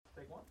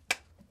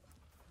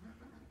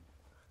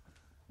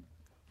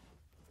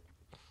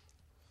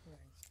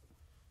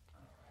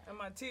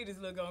my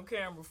titties look on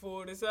camera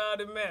for it. That's all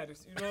that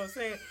matters. You know what I'm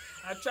saying?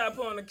 I try to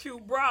put on a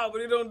cute bra, but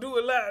it don't do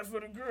a lot for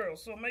the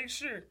girls. So make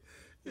sure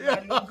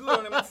I look good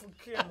on them for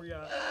camera,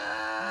 y'all.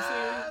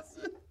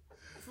 You see?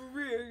 For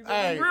real.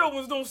 The real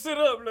ones don't sit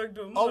up like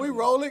them. Are we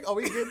rolling? Are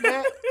we getting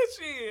that?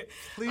 Shit.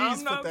 Please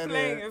I'm not put that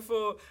playing in.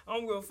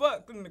 I'm going to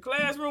fuck in the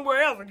classroom,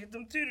 wherever. Get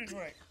them titties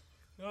right.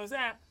 You know what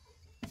I'm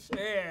saying?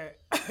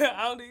 Shit.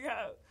 I don't think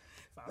how.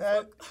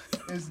 That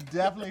is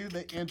definitely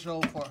the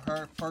intro for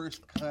her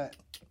first cut.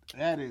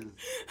 That is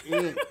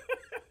it.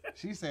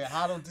 She said,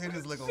 how them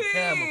titties look on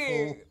camera,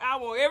 fool? I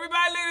want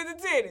everybody looking at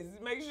the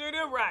titties. Make sure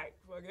they're right.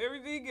 Fuck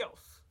everything else.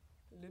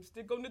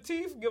 Lipstick on the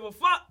teeth, give a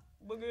fuck.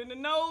 Booger in the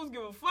nose,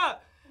 give a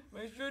fuck.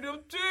 Make sure them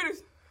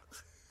titties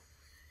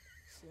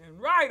sitting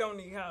right on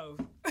these hoes.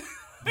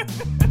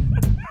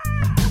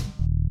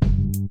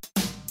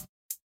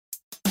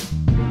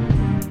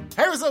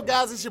 Hey, what's up,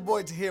 guys? It's your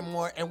boy Tahir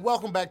Moore, and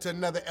welcome back to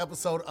another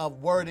episode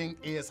of Wording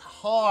is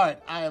Hard.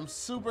 I am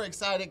super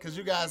excited because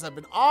you guys have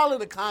been all in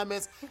the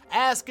comments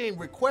asking,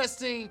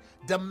 requesting,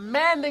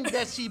 demanding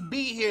that she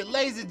be here.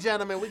 Ladies and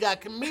gentlemen, we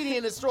got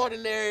comedian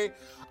extraordinary,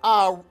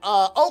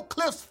 Oak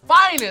Cliff's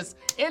finest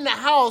in the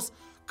house,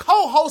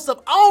 co-host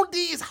of On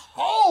These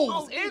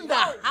Hoes in the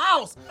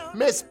house,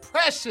 Miss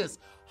Precious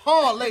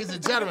Hall. Ladies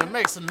and gentlemen,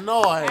 make some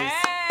noise.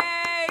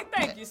 Hey,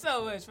 thank you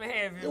so much for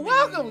having me. You're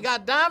welcome.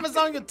 Got diamonds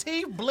on your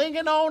teeth,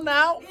 blinging on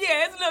now.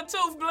 Yeah, it's a little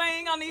tooth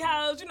bling on these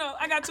hoes. You know,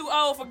 I got too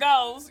old for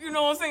goals. You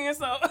know what I'm saying?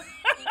 So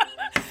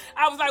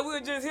I was like,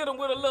 we'll just hit them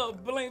with a little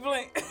bling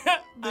bling.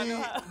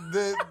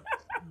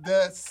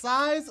 The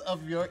size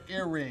of your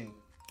earring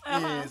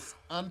is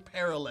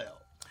unparalleled.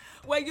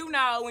 Well, you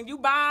know, when you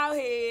bald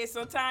head,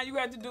 sometimes you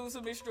have to do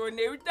some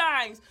extraordinary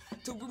things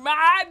to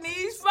remind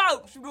these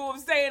folks, you know what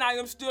I'm saying, I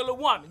am still a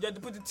woman. You have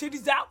to put the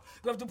titties out.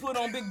 You have to put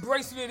on big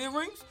bracelet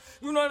earrings.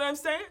 You know what I'm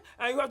saying?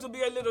 And you have to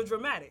be a little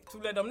dramatic to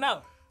let them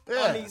know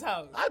on these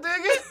hoes. I dig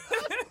it.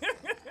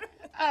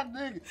 I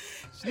dig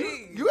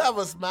it. You have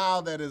a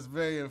smile that is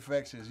very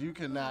infectious. You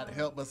cannot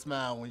help but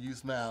smile when you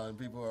smile and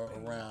people are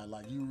around.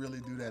 Like, you really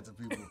do that to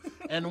people.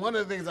 And one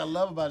of the things I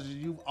love about you,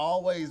 you've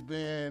always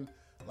been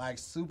like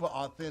super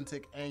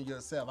authentic and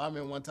yourself. I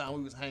remember one time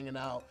we was hanging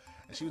out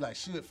and she was like,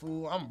 shit,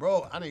 fool, I'm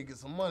broke. I need to get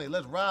some money.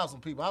 Let's rob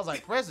some people. I was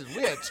like, Precious,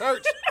 we at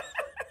church.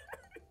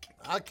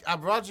 I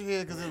brought you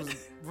here because it was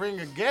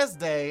bring a guest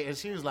day, and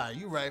she was like,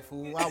 you right,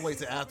 fool. I'll wait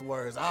till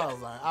afterwards. I was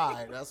like, all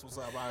right, that's what's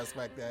up. I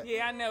respect that.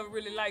 Yeah, I never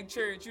really liked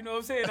church. You know what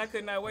I'm saying? I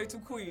could not wait to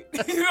quit.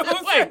 You know what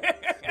I'm saying?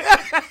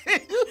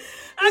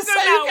 You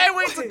say you can't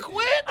wait to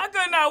quit? I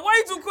could not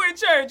wait to quit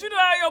church. You know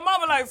how your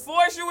mama like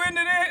force you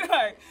into that?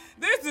 Like,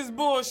 this is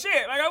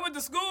bullshit. Like, I went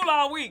to school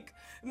all week.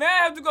 Now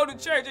I have to go to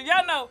church. And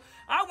y'all know,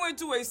 I went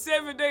to a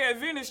 7-day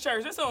Adventist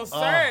church. That's on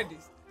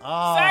Saturdays.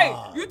 Say,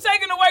 you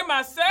taking away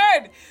my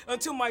Saturday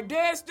until my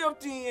dad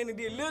stepped in and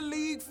did Little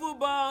League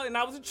football, and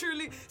I was a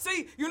cheerleader.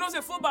 See, you know what I'm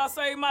saying? Football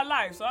saved my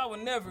life, so I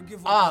would never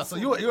give up. So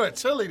you were a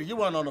cheerleader. You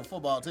weren't on the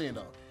football team,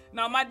 though.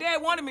 No, my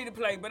dad wanted me to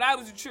play, but I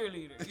was a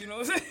cheerleader. You know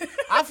what I'm saying?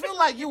 I feel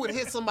like you would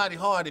hit somebody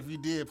hard if you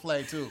did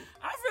play, too.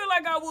 I feel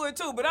like I would,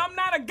 too, but I'm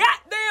not a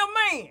goddamn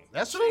man.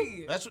 That's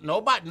true. That's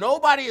true.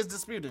 Nobody is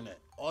disputing that,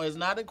 or is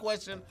not in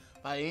question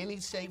by any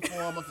shape,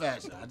 form, or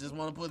fashion. I just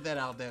want to put that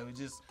out there. We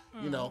just,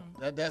 you know,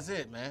 that's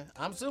it, man.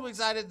 I'm super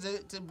excited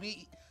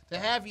to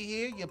have you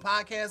here. Your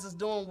podcast is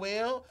doing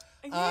well.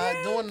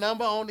 Yeah. Doing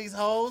number on these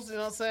hoes, you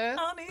know what I'm saying?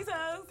 On these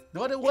hoes.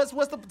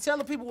 Tell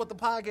the people what the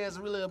podcast is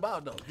really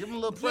about, though. Give them a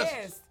little pressure.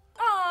 Yes.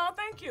 Oh,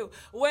 thank you.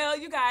 Well,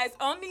 you guys,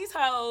 On These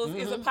Hoes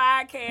is a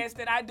podcast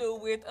that I do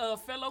with a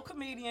fellow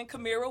comedian,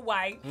 Kamira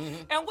White.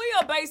 And we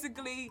are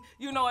basically,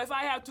 you know, if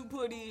I have to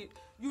put it,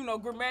 you know,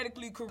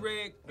 grammatically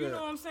correct, you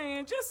know what I'm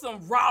saying? Just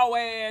some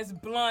raw-ass,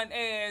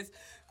 blunt-ass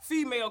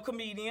female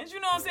comedians, you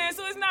know what I'm saying?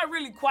 So it's not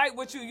really quite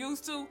what you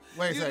used to.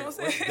 Wait a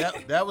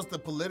second. That was the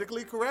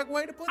politically correct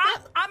way to put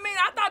that? I mean,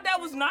 I thought that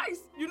was nice.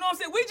 You know what I'm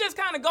saying? We just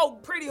kind of go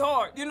pretty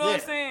hard. You know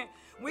what I'm saying?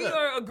 We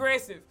are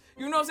aggressive.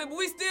 You know what I'm saying? But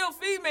we still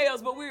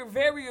females, but we're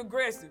very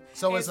aggressive.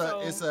 So it's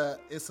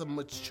a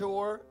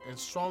mature and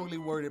strongly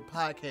worded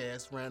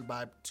podcast ran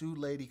by two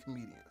lady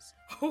comedians.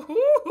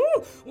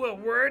 Well,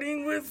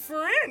 wording with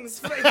friends,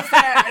 face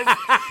ass. You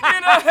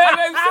know what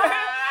I'm saying?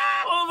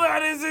 Well,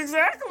 that is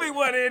exactly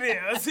what it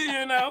is,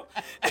 you know?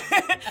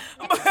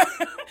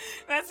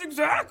 That's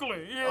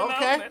exactly, you know?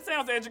 Okay. That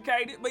sounds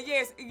educated. But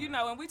yes, you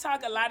know, and we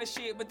talk a lot of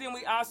shit, but then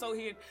we also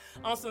hit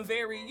on some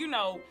very, you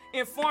know,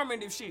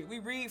 informative shit. We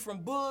read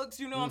from books,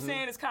 you know what I'm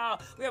saying? It's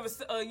called, we have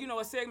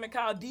a segment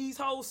called These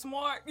Hoes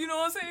Smart, you know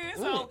what I'm saying?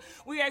 So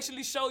we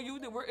actually show you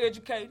that we're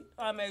educated.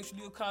 I'm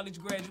actually a college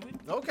graduate.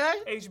 Okay.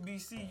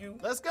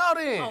 HBCU. Let's go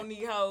then. On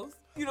these hoes.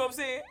 You know what I'm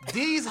saying?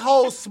 These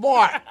hoes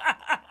smart.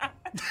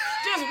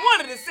 Just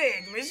one of the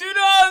segments, you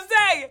know what I'm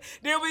saying?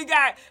 Then we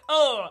got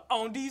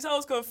On These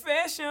Hoes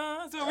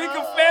Confessions. So we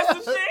confess some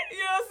shit, you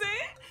know what I'm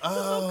saying?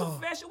 Some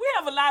confession. We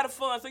have a lot of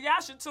fun, so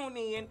y'all should tune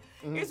in.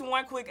 It's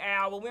one quick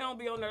hour. We don't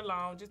be on there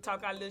long. Just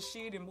talk our little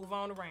shit and move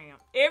on around.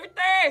 Every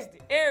Thursday,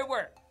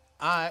 everywhere.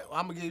 All right,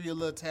 I'm going to give you a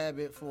little tad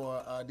bit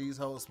for These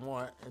Hoes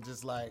Smart and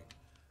just like,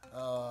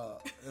 Little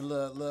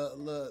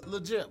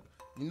Jim.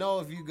 You know,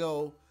 if you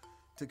go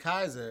to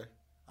Kaiser,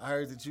 I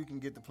heard that you can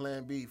get the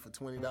Plan B for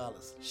 $20.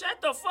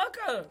 Shut the fuck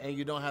up. And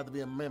you don't have to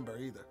be a member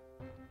either.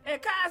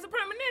 At Kaiser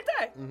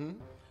Permanente? Mm-hmm.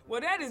 Well,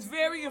 that is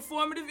very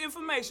informative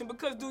information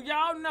because do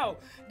y'all know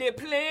that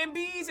Plan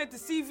Bs at the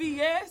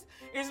CVS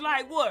is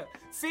like what,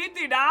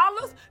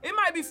 $50? It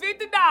might be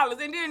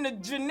 $50, and then the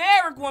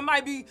generic one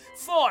might be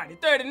 $40,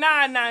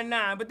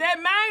 $39.99. But that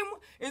main one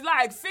is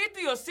like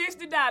 $50 or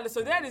 $60.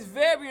 So that is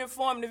very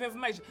informative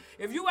information.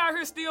 If you out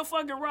here still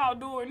fucking raw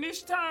during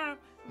this time,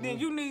 then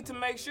you need to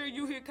make sure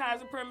you hit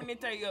Kaiser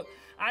Permanente up.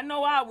 I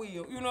know I will.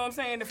 You know what I'm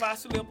saying? If I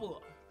slip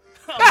up.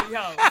 On these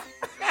hoes.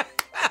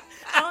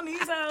 On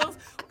these hoes.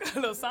 Got a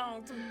little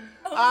song too.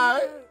 All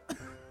right.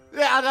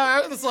 Yeah,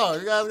 I heard the song.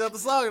 You guys got the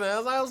song in there. I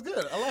was like, that was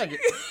good. I like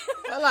it.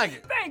 I like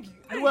it. Thank you.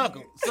 You're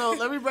welcome. So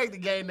let me break the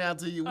game down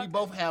to you. We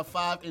both have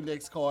 5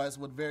 index cards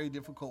with very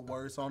difficult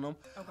words on them.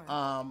 Okay.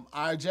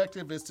 Our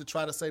objective is to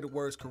try to say the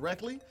words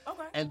correctly.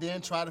 Okay. And then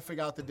try to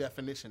figure out the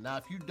definition. Now,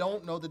 if you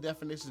don't know the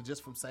definition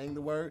just from saying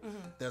the word,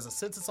 there's a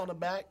sentence on the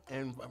back,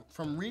 and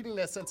from reading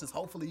that sentence,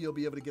 hopefully you'll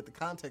be able to get the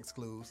context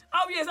clues.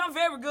 Oh, yes, I'm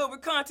very good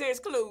with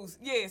context clues.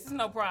 Yes, it's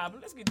no problem.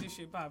 Let's get this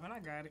shit popping. I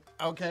got it.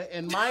 Okay,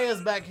 and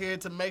Maya's back here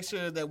to make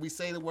sure that we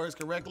say the words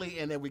correctly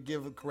and that we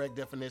give a correct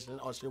definition,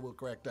 or she will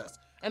correct us.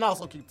 And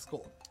also keep the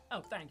score. Oh,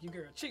 thank you,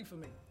 girl. Cheat for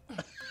me.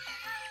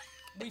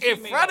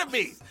 In front of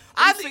me.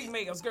 I see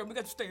males, girl. We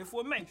got to stay in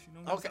formation.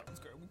 Okay.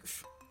 Girl.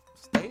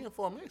 Stay in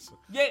formation.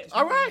 Yes.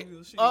 All right.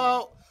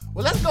 Well,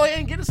 let's go ahead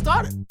and get it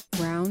started.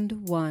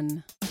 Round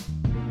 1. So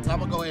I'm going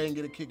to go ahead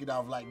and kick it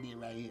off like this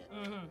right here.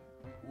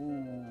 Mm-hmm.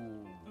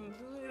 Ooh.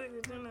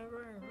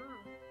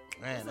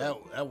 Man,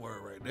 that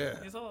word right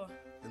there. It's hard.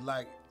 It's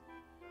like.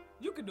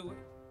 You can do it.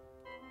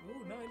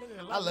 Ooh, no, look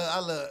at I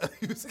love.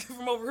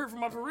 From over here,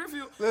 from my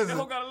peripheral. Listen,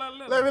 that got a lot of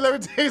letters. let me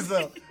tell you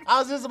something. I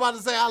was just about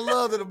to say I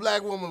love that a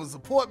black woman would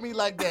support me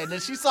like that. And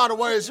then she saw the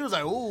words, she was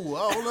like, ooh,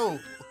 I don't know.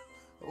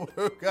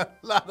 Got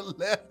a lot of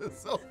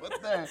letters over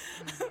there.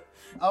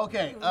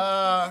 Okay.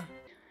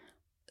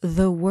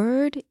 The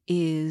word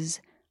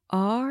is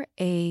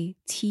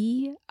RATIOCINATION.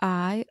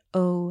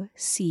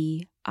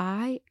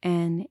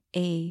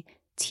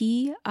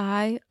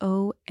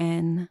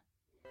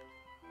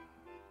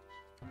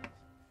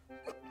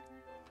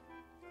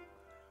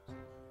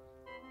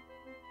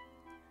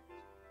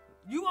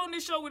 You on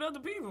this show with other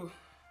people.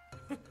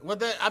 What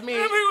that? I mean,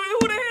 who the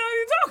hell are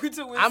you talking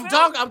to? I'm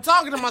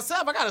talking to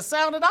myself. I gotta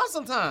sound it out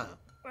sometime.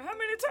 Well, how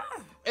many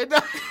times?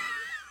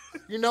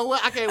 You know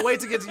what? I can't wait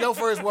to get to your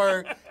first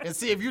word and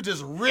see if you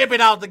just rip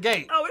it out the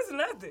gate. Oh, it's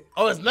nothing.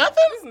 Oh, it's nothing?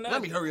 It's nothing.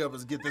 Let me hurry up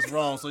and get this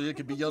wrong so it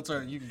can be your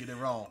turn. You can get it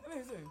wrong. Let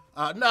me see.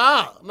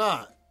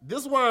 Nah.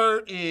 This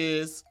word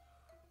is.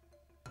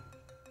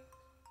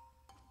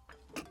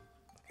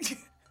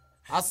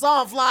 I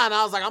saw him flying.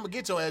 I was like, I'm gonna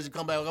get your ass. You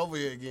come back over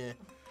here again.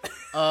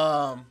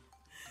 All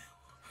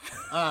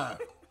right.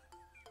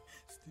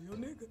 Still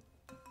nigga.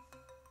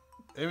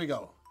 Here we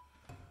go.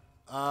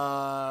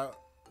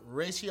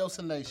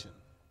 Ratiocination.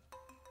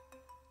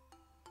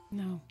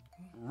 No.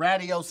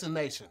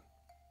 Ratiocination.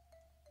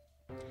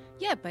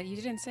 Yeah, but you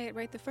didn't say it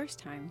right the first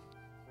time.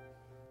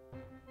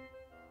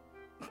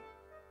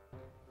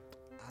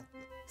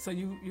 So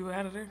you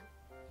out of there?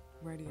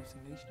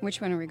 Ratiocination.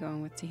 Which one are we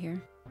going with,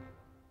 Tahir?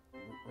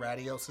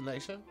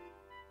 Ratiocination?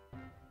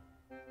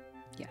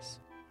 Yes.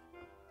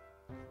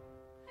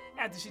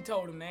 After she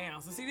told him the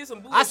answer. See, this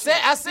some bullshit. I said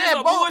this a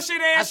both.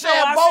 bullshit ass show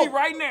I see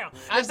right now.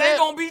 That they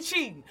gonna be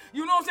cheating.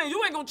 You know what I'm saying?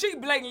 You ain't gonna cheat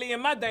blatantly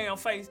in my damn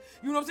face.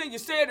 You know what I'm saying? You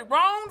said it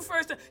wrong the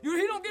first time. He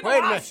don't get no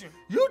option.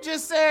 You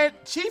just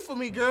said cheat for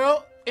me,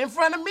 girl, in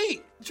front of me.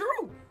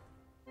 True.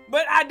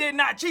 But I did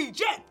not cheat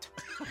yet.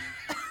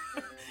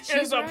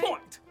 It's a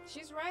point.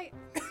 She's right.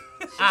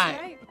 She's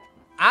right.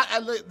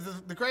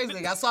 The crazy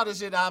thing, I saw this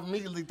shit, I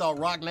immediately thought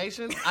Rock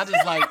Nation. I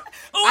just like, look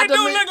like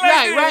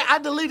that. I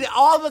deleted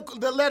all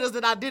the letters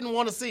that I didn't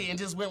want to see and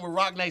just went with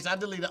Rock Nation. I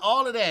deleted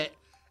all of that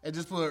and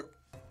just put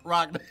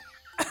Rock Nation.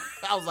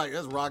 I was like,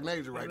 that's Rock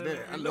Nation right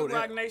there. I know that.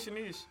 Rock Nation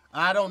is.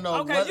 I don't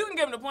know. Okay, you can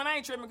give him the point. I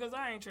ain't tripping because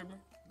I ain't tripping.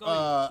 Go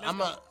ahead.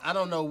 I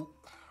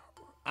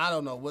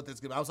don't know what this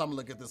gives. I was going to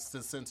look at this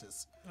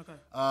sentence. Okay.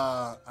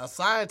 A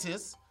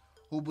scientist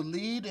who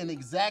believed in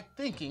exact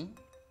thinking.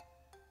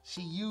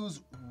 She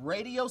used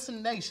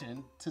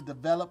ratiocination to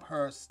develop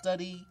her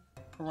study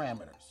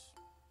parameters.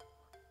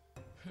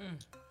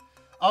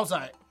 I'm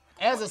sorry.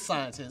 As a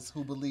scientist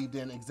who believed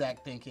in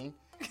exact thinking,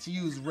 she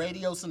used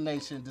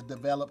ratiocination to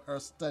develop her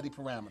study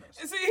parameters.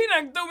 See, he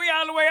done threw me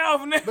all the way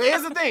off now. But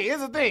here's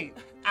the thing.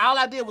 All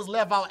I did was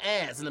left out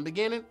as in the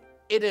beginning.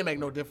 It didn't make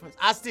no difference.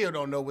 I still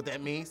don't know what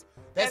that means.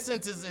 That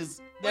sentence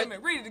is... Wait a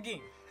minute, read it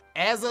again.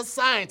 As a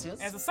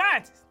scientist...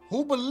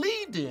 who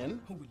believed in...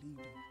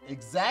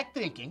 exact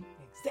thinking...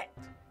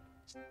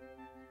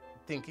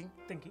 Thinking.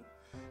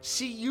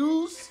 She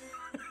used.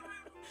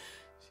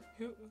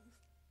 You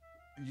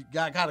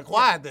got kind of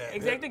quiet there.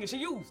 Exact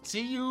thinking.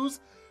 She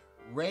used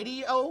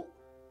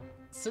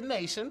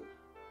ratiocination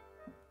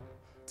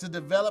to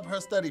develop her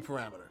study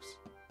parameters.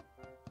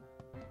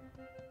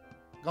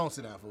 Go on,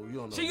 sit down, fool. You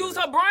don't know. She used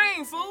her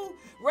brain, fool.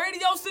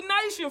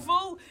 Ratiocination,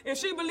 fool. If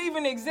she believe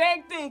in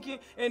exact thinking,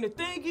 and the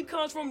thinking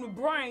comes from the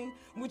brain,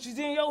 which is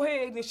in your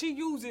head, then she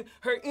using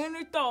her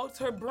inner thoughts,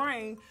 her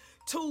brain,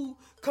 to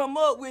come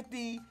up with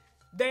the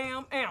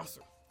damn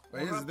answer.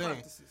 But here's the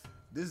thing.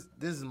 This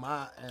is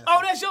my answer.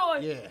 Oh, that's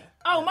yours? Yeah.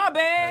 Oh, my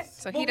bad.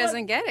 So he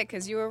doesn't get it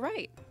because you were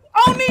right.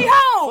 On these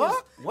hoes.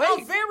 What? Wait.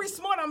 I'm very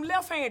smart. I'm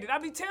left-handed. I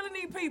be telling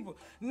these people,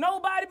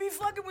 nobody be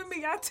fucking with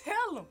me. I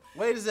tell them.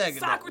 Wait a second.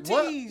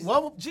 Socrates.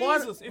 What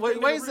Jesus.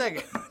 Wait a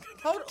second.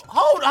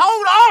 Hold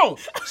on.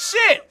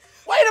 Shit.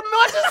 Wait a minute.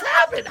 What just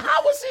happened?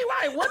 How was she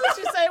right? What did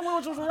she say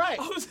which was right?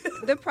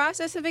 The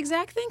process of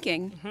exact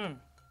thinking.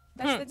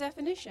 That's the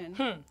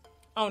definition.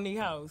 On these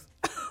hoes.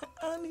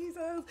 On these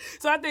hoes.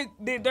 So I think,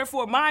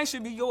 therefore, mine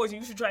should be yours,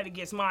 and you should try to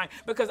guess mine,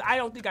 because I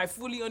don't think I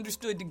fully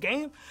understood the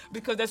game,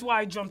 because that's why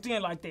I jumped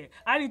in like that.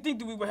 I didn't think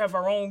that we would have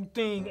our own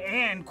thing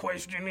and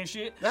question and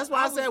shit. That's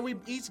why I said we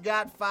each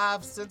got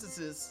 5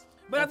 sentences.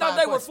 But I thought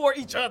they were for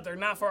each other,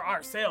 not for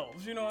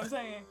ourselves. You know what I'm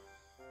saying?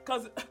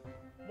 Because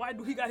why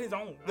do he got his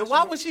own? Then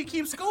why would she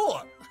keep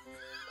score?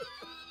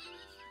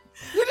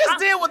 You just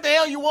did what the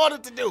hell you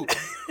wanted to do.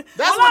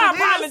 That's what I it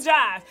is.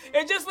 apologize.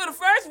 And just for the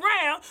first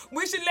round,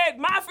 we should let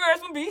my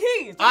first one be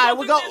his. All right,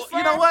 we go.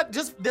 You know what?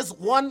 Just this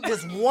one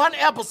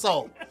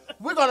episode,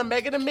 we're gonna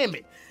make an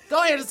amendment.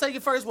 Go ahead and say your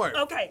first word.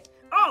 Okay.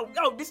 Oh,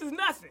 this is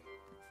nothing.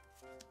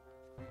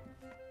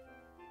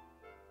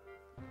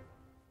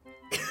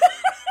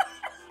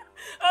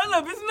 Oh,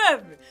 look, it's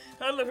nothing.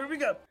 Oh, look, here we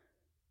go.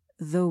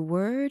 The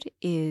word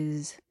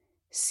is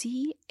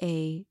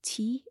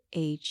CATHEXIS.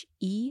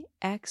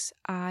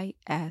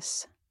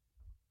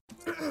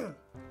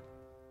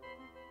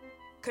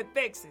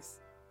 Cathexis.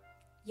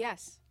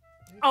 Yes.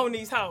 On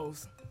these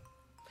hoes.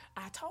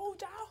 I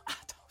told y'all.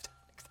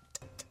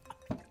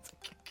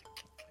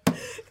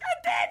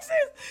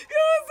 Cathexis.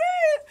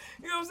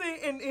 You know what I'm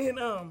saying?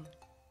 And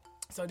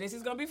so this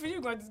is gonna be for you.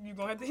 You're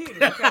gonna have to hit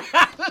it. Okay?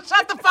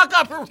 Shut the fuck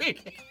up and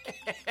read it.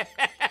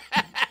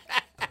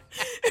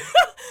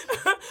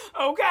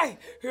 Okay,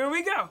 here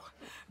we go.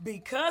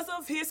 Because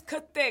of his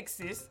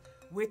cathexis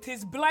with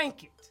his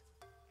blanket,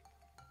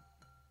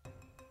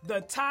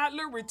 the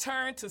toddler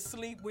returned to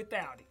sleep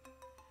without it.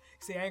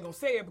 See, I ain't gonna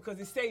say it because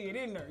it say it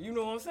in there. You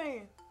know what I'm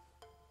saying?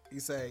 You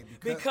say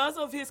because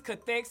of his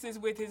cathexis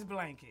with his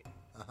blanket.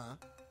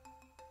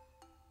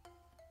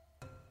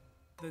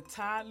 The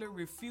toddler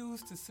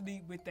refused to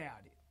sleep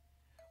without it.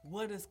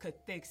 What does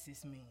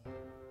cathexis mean?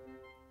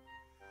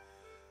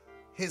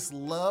 His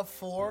love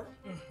for,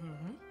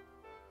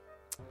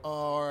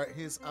 or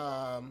his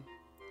I'm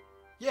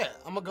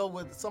gonna go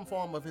with some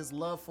form of his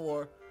love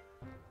for,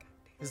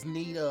 his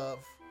need of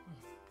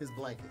his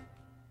blanket.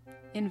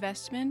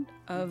 Investment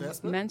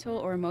of mental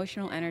or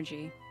emotional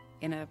energy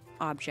in an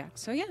object.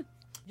 So yeah.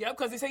 Yeah,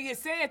 because it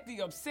said the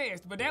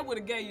obsessed, but that would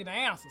have gave you the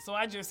answer. So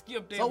I just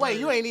skipped that. So wait,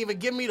 you ain't even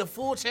give me the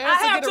full chance I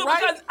to have get to it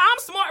right? because I'm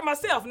smart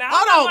myself now.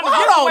 Hold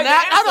on.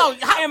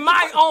 In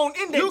my own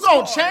index You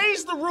gonna card.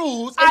 change the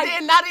rules and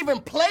then not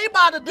even play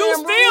by the damn You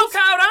rules? still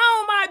caught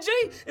on, my G.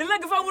 And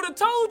look, if I would have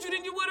told you,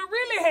 then you would have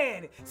really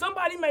had it.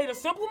 Somebody made a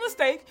simple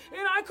mistake,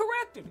 and I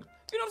corrected it.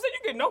 You know what I'm saying?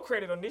 You get no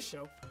credit on this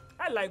show.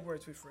 I like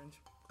Words with Friends.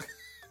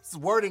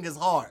 Wording is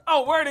hard.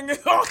 Oh, wording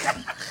is hard.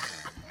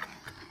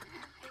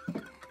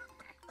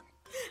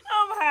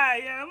 I'm high,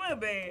 yeah, my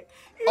bad.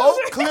 You know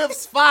Oak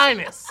Cliff's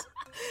finest.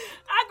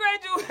 I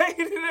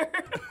graduated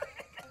early.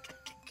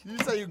 You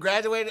say you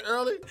graduated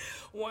early?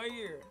 1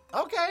 year.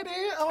 Okay,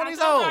 then. On these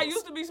I hoes.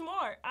 used to be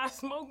smart. I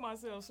smoked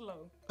myself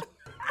slow.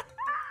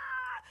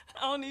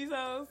 On these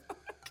hoes.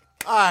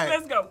 All right.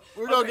 Let's go.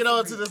 We're going to get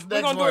on to this next word.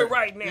 We're going to do it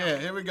right now. Yeah,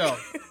 here we go.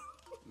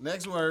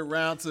 Next word,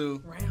 round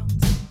 2. Round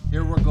 2.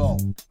 Here we go.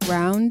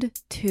 Round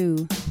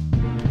 2.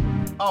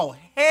 Oh,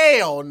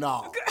 hell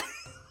no.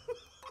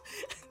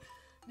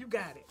 You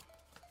got it.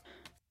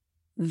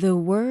 The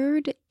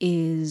word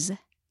is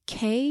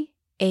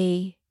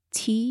KATZENJAMMER.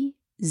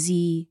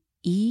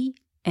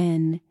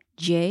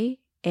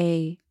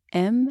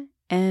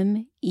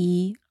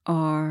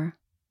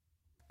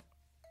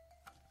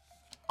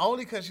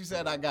 Only because she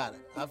said I got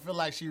it. I feel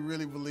like she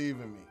really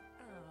believed in me.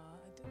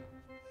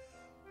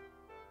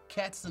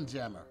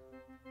 Katzenjammer.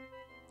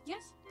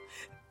 Yes.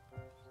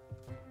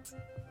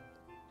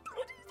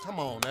 Come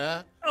on,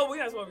 man. Oh, we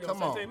got to be Come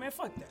on on. the same, man.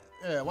 Fuck that.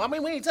 Yeah, well, I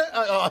mean, we ain't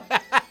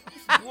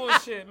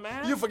Bullshit,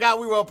 man. You forgot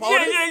we were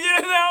opponents? Yeah.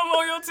 Now I'm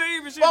on your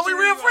team and shit. Well, we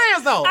real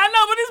friends, though. I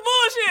know, but it's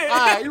bullshit. All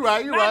right, you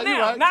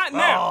right. Not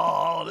now.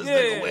 Oh, this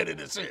nigga winning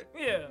this shit.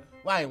 Yeah.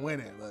 Well, I ain't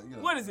winning, but you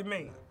know. What does it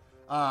mean?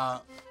 I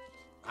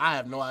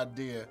have no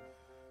idea.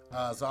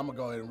 So I'm going to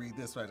go ahead and read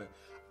this right here.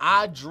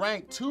 I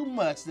drank too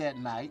much that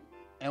night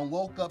and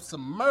woke up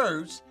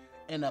submerged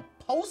in a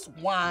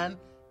post-wine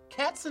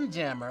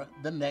Katzenjammer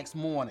the next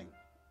morning.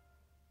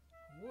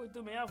 Boy,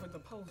 threw me off with the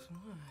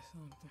post-wine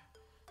something.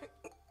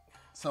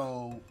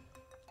 So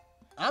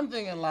I'm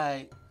thinking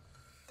like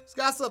it's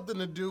got something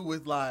to do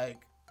with like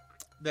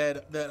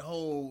that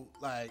whole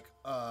like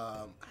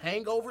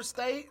hangover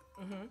state.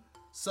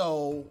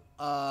 So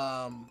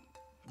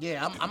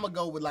Yeah, I'm gonna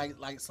go with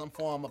like some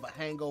form of a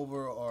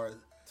hangover or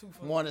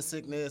morning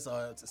sickness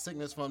or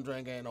sickness from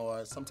drinking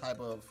or some type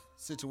of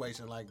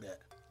situation like that.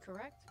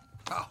 Correct.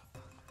 Oh.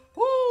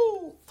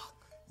 Woo!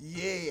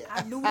 Yeah.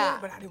 I knew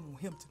that, but I didn't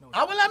want him to know.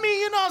 Well, I mean,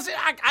 you know what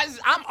I'm saying?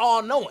 I'm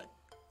all knowing.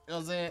 You know what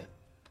I'm saying?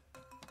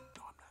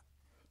 No,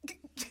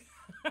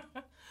 I'm not.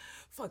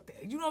 Fuck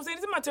that. You know what I'm saying?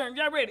 This is my turn.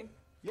 Y'all ready?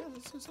 Yeah,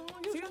 this is all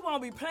you. See, this why I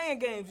don't be playing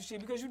games and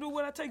shit, because you know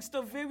what? I take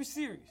stuff very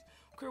serious.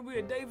 Okay, we're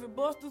at David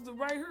Buster's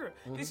right here.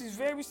 Mm-hmm. This is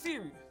very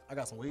serious. I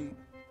got some weed.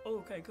 Oh,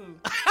 okay, cool.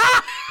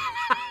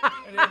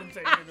 And then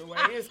take it away.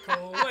 It's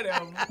cool.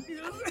 Whatever. You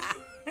know what I'm saying?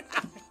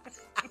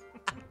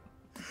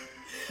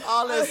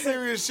 All that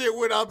serious shit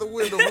went out the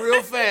window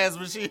real fast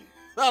when she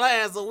thought I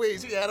had some weed.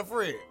 She had a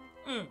friend.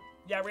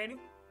 Y'all ready?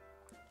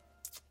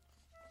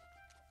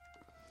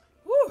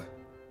 Woo!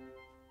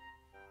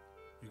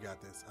 You got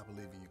this. I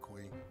believe in you,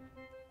 Queen.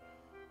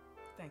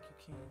 Thank you,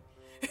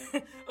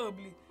 King.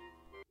 Ugly.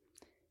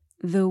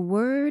 The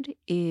word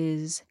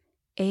is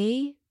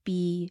ABCEDARIAN.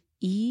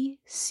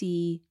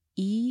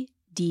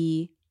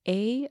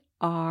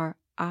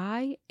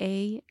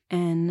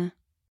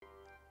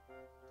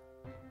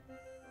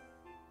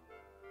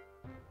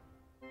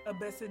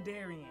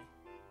 Abecedarian.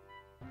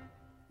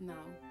 No.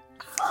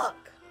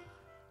 Fuck.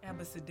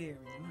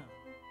 Abecedarian, huh?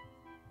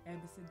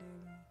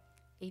 Abecedarian.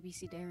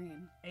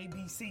 ABCdarian.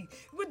 ABC.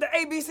 With the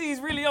ABC is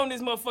really on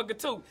this motherfucker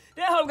too.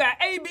 That hoe got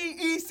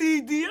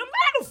ABECD. How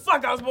the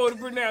fuck I was supposed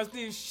to pronounce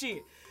this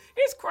shit?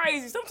 It's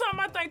crazy. Sometimes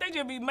I think they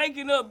just be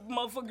making up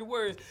motherfucking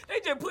words. They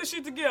just put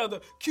shit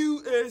together.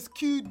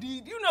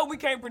 QSQD. You know we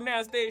can't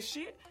pronounce that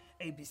shit.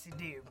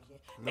 ABCdarian. You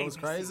know what's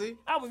crazy?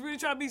 I was really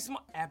trying to be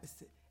smart.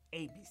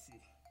 ABC.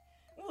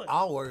 What?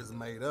 All words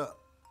made up.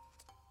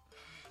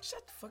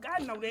 Shut the fuck. I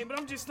know that, but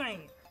I'm just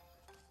saying.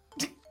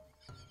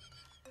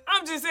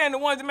 I'm just saying the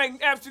ones that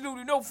make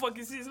absolutely no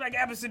fucking sense, like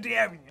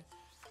abecedarian.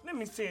 Let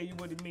me tell you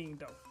what it means,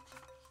 though.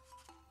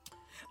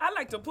 I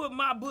like to put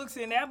my books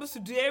in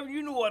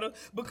abecedarian order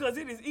because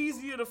it is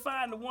easier to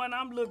find the one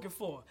I'm looking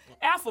for.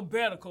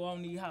 Alphabetical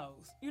on these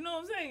hoes. You know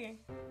what I'm saying?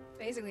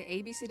 Basically,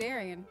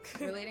 ABCdarian,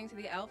 relating to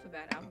the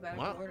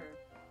alphabetical order.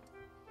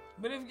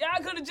 But if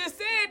y'all could have just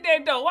said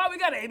that, though, why we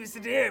got an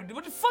abecedarian?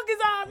 What the fuck is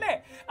all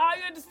that? All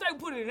you had to say,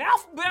 put it in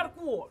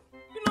alphabetical order.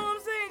 You know what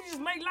I'm saying? You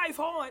just make life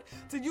hard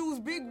to use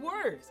big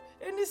words.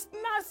 And it's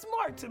not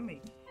smart to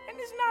me. And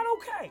it's not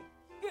okay.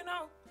 You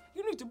know?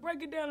 You need to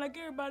break it down like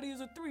everybody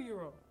is a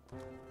 3-year-old.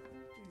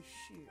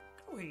 Shit.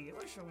 Go ahead.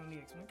 Let's show the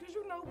next one. Because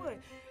you know what?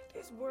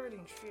 This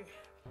wording shit.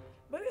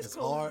 But it's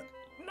cool. Hard.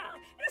 Nah,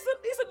 it's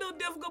a little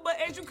difficult, but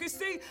as you can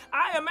see,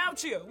 I am out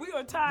here. We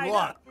are tied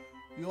up.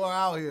 You are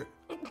out here.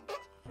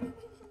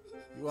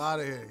 You out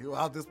of here. You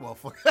out this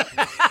motherfucker.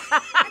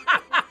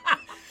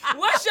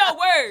 What's your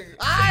word?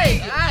 All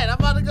right. I'm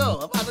about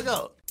to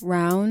go.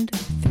 Round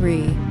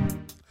 3.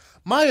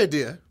 Maya,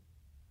 dear.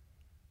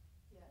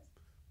 Yes?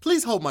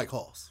 Please hold my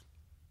calls.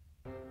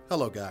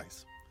 Hello,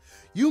 guys.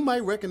 You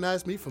might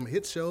recognize me from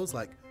hit shows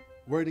like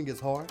Wording is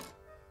Hard.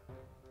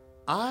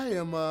 I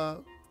am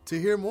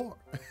Tahir more.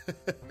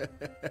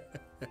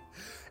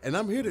 And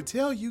I'm here to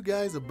tell you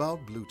guys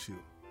about Blue Chew.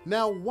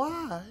 Now,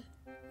 why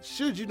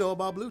should you know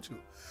about Blue Chew?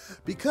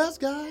 Because,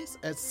 guys,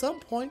 at some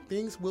point,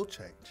 things will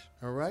change,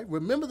 all right?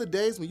 Remember the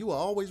days when you were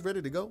always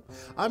ready to go?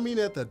 I mean,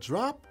 at the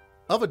drop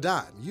of a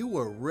dime, you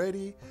were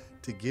ready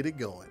to get it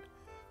going.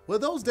 Well,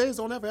 those days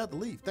don't ever have to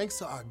leave, thanks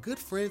to our good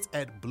friends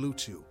at Blue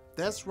Chew.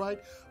 That's right,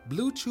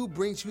 Blue Chew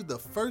brings you the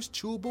first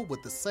chewable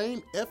with the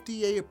same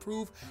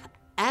FDA-approved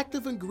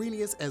active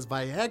ingredients as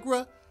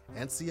Viagra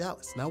and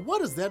Cialis. Now,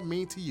 what does that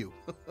mean to you?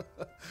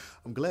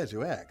 I'm glad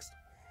you asked.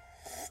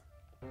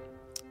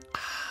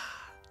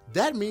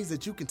 That means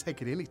that you can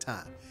take it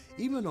anytime,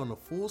 even on a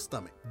full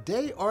stomach,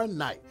 day or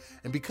night.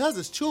 And because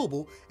it's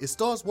chewable, it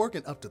starts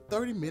working up to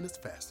 30 minutes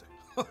faster.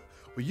 Well,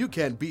 you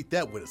can't beat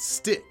that with a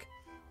stick,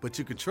 but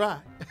you can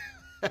try.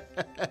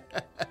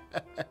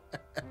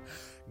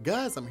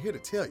 Guys, I'm here to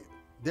tell you,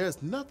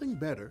 there's nothing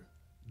better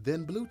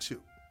than Blue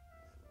Chew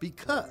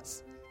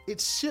because it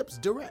ships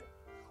direct.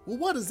 Well,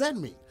 what does that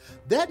mean?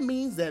 That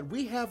means that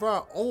we have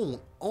our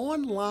own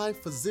online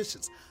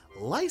physicians,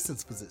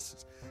 licensed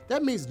physicians.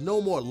 That means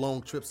no more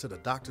long trips to the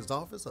doctor's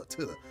office or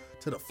to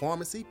the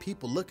pharmacy,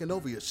 people looking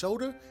over your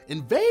shoulder,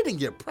 invading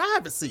your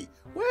privacy.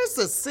 Where's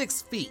the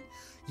 6 feet?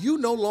 You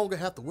no longer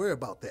have to worry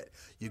about that.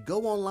 You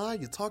go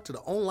online, you talk to the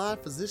online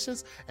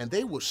physicians, and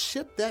they will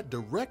ship that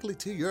directly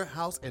to your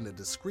house in a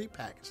discreet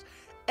package.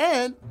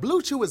 And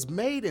Blue Chew is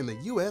made in the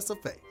US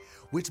of A,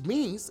 which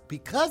means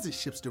because it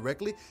ships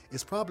directly,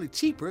 it's probably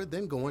cheaper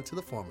than going to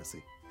the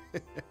pharmacy.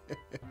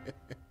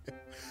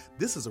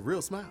 This is a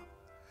real smile.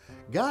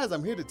 Guys,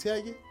 I'm here to tell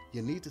you,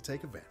 you need to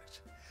take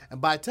advantage.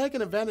 And by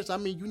taking advantage, I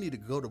mean you need to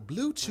go to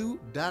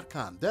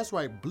bluechew.com. That's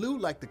right, blue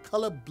like the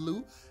color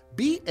blue,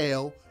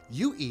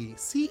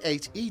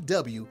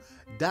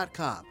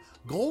 BLUECHEW.com.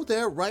 Go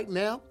there right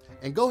now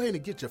and go ahead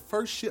and get your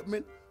first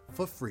shipment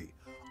for free.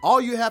 All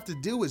you have to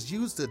do is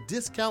use the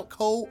discount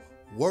code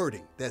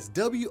WORDING. That's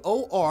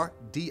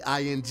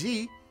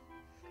WORDING.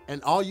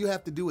 And all you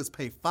have to do is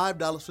pay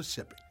 $5 for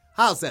shipping.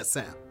 How's that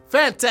sound?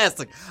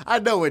 Fantastic. I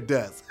know it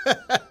does.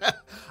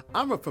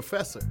 I'm a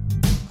professor.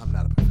 I'm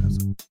not a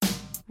professor.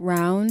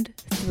 Round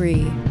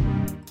 3.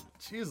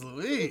 Jeez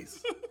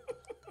Louise.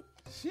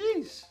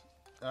 Sheesh.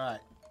 All right.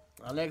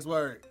 Our next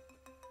word.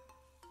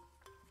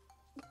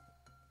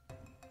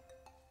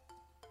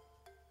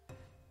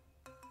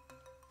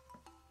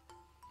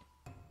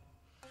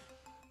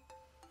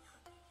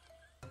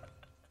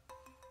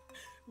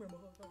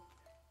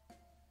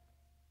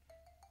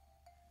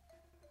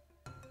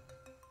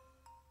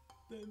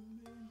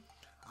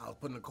 I was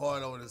putting the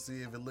card over to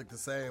see if it looked the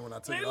same when I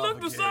took it off. They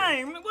look the again.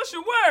 same. What's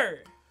your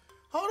word?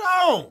 Hold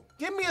on.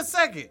 Give me a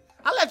second.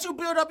 I let you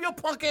build up your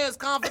punk ass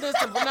confidence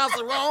to pronounce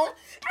it wrong.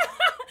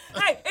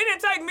 Hey, it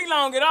didn't take me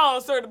long at all,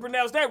 sir, to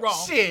pronounce that wrong.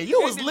 Shit,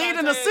 you was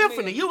leading a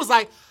symphony. You was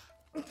like...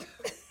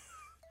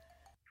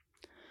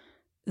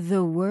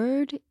 The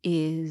word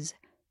is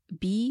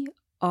BRUMMAGEM.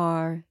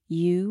 All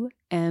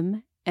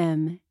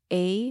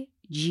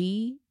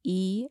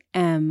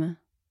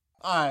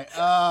right,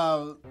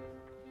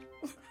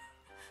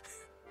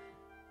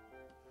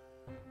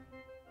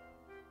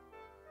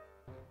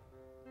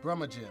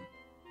 Brummagem.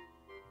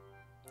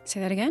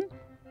 Say that again?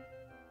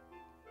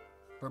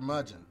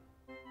 Brummagem.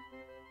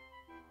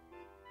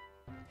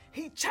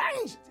 He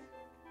changed.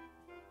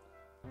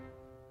 Do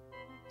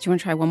you want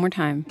to try one more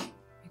time?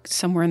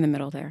 Somewhere in the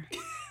middle there.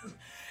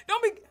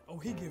 Don't be... Oh,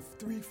 he give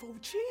 3-4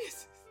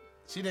 chances.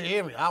 She didn't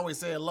hear me. I always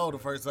said low the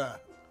first time.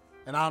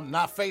 And I'm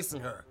not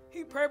facing her.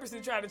 He purposely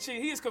tried to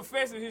cheat. He is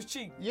confessing his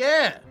cheat.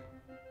 Yeah.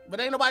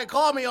 But ain't nobody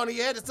called me on it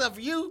yet except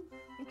for you.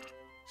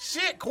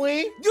 Shit,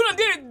 queen. You done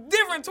did it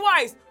different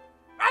twice.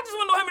 I just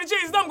want to know how many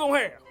chances I'm going to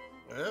have.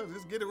 Well,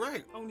 just get it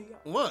right. Only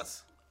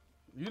once.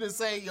 You didn't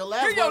say your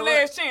last Here's your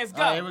last chance.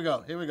 Go. All right, here we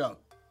go. Here we go.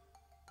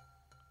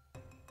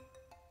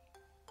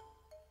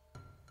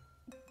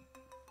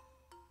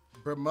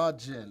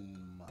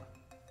 Brummagem.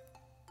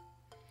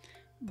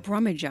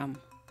 Brummagem.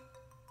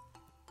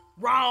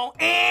 Wrong.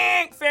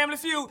 Family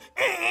Feud.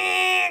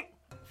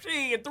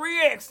 Shit,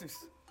 3 X's.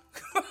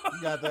 You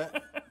got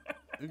that.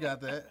 You got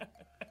that.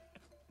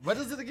 What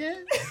is it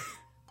again?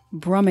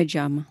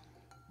 Brummagem.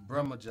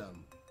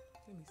 Brummagem.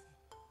 Let me see.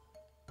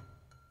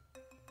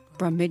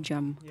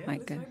 Brummagem. Yeah, Like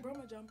looks a... like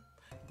Brummagem.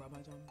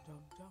 Brummagem, jum,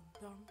 jum,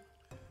 jum.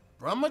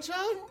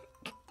 Brummagem?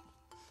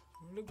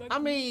 Look like I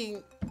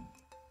mean,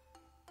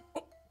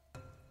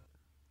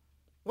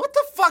 what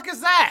the fuck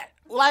is that?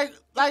 Like,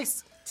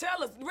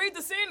 tell us. Read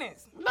the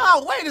sentence.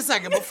 no, wait a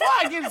second. Before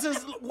I get into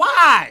this,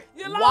 why?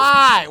 You lost.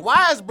 Why?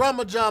 Why is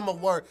Brummagem a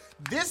word?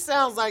 This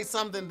sounds like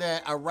something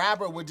that a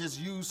rapper would just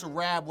use to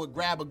rap with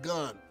grab a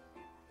gun.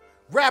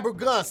 Grab a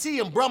gun, see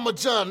him,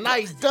 Brummagem,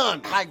 nice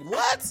done. Like,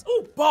 what?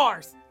 Ooh,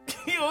 bars.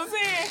 You know what I'm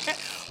saying?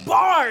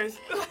 Bars.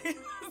 Like,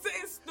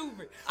 it's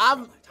stupid.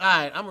 All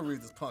right, I'm gonna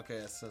read this punk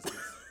ass sentence.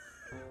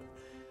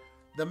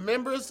 The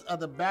members of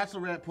the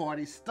bachelorette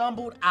party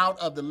stumbled out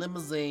of the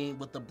limousine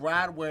with the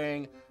bride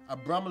wearing a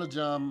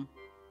Brummagem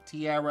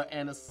tiara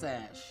and a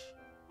sash.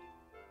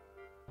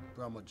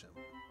 Brummagem.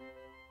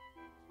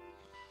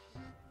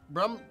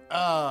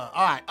 All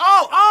right.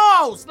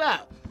 Oh,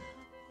 snap.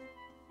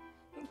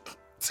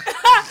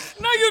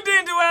 No, you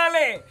didn't do all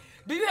that.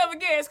 Do you have a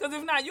guess? Because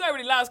if not, you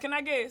already lost. Can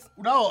I guess?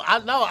 No, I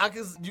know.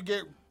 You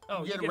get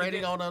Oh, a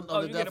rating on the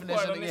you definition get a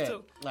point on this again.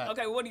 too. Right.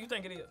 Okay, what do you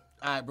think it is?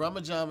 All right,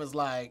 Brummagem is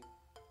like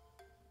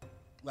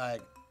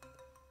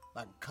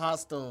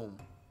costume.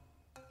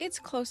 It's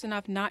close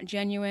enough. Not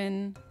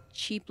genuine,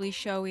 cheaply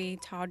showy,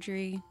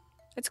 tawdry.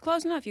 It's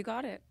close enough. You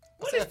got it.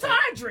 What is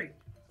tawdry?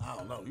 I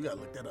don't know. You gotta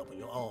look that up on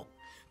your own.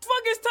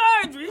 Fuck is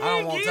tawdry?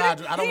 I don't want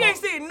tawdry. He ain't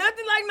said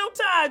nothing like no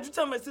tawdry. You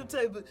talking about some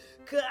type of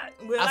cut?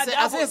 Well,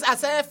 I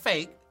said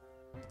fake.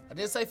 I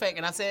did say fake,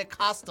 and I said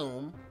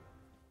costume,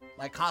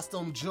 like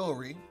costume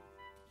jewelry.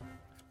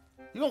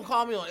 You gonna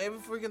call me on every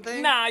freaking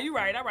thing? Nah, you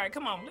right. All right,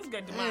 come on. Let's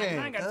get to mine.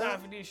 I ain't got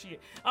time for this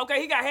shit. Okay,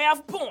 he got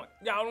half a point.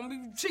 Y'all don't be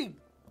cheap.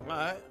 All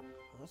right,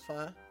 that's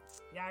fine.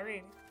 Y'all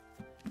ready?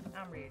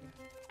 I'm ready.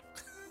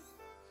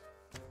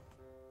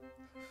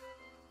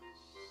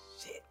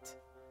 Shit.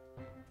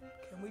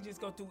 Can we just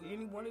go through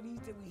any one of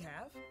these that we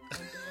have? Or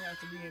do they have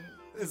to be in?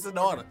 It's in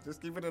order.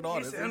 Just keep it in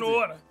order. It's in easier.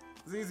 order.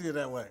 It's easier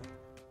that way.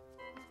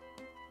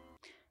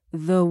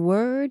 The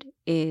word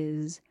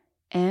is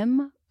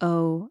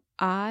MOIETY.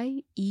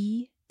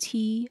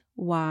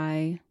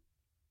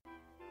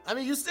 I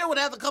mean, you still would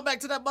have to come back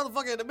to that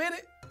motherfucker in a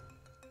minute.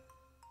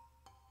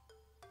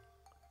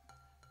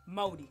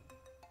 Modi.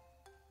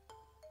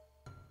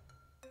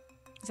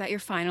 Is that your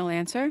final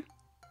answer?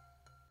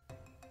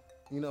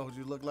 You know what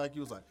you look like?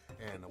 You was like,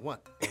 and a 1,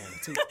 and a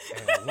 2,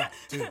 and a 1,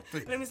 2,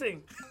 3. Let me see.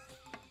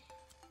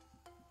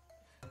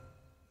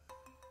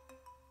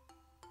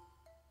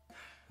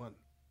 One,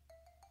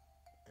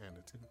 and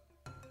a 2,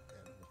 and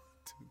a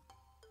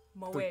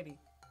 1, 2. Moetti.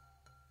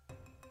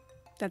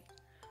 That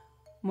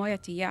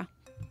moiety, yeah.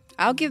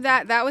 I'll give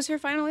that. That was her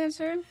final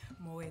answer.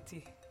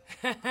 Moetti.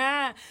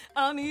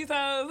 On these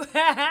hoes.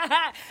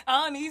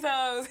 On these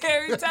hoes.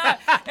 Every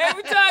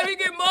time he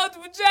get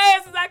multiple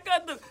chances, I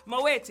cut the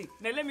moeti.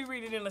 Now let me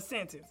read it in a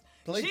sentence.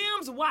 Please.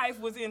 Jim's wife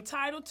was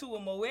entitled to a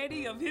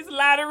moeti of his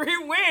lottery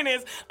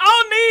winnings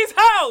on these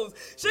hoes.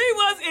 She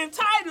was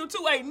entitled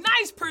to a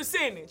nice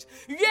percentage.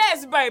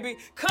 Yes, baby.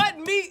 Cut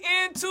me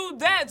into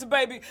that,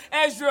 baby.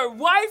 As your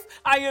wife,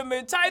 I am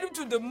entitled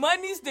to the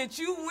monies that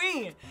you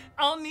win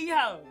on these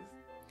hoes.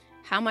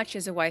 How much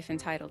is a wife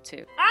entitled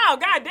to? Oh,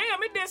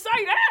 goddamn, it didn't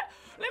say that.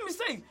 Let me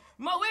see.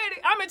 Moetti,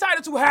 I'm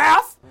entitled to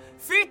half,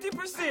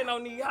 50%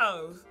 on these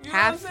hoes. You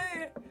Half? know what I'm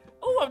saying?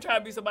 Oh, I'm trying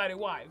to be somebody's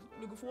wife.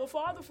 Looking for a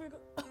father figure.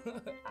 Where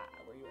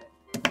you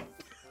at?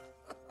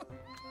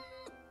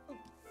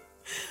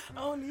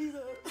 On these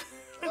hoes.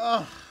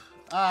 All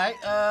right.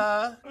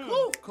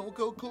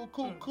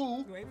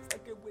 Cool. You ain't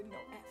fucking with no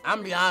ass. I'm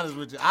gonna be honest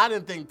with you. I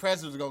didn't think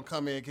Precious was gonna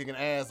come in kicking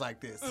ass like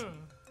this.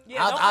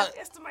 Yeah, don't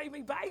underestimate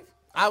me, babe.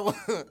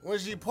 When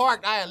she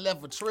parked, I had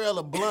left a trail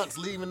of blunts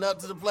leading up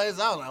to the place.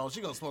 I was like, oh,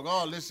 she gonna smoke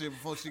all this shit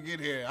before she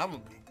get here.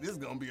 This is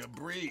gonna be a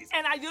breeze.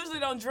 And I usually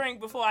don't drink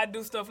before I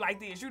do stuff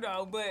like this, you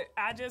know, but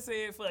I just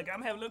said, fuck,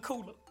 I'm having a little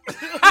cooler.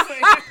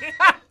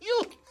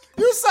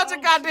 You such a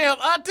goddamn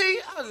auntie.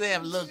 I was just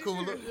having a little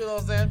cooler, you know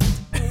what I'm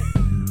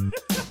saying?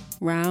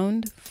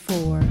 Round 4.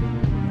 All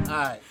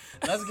right,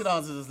 let's get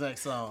on to this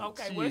next song.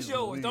 Okay, Jeez what's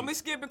yours? Louise. Don't be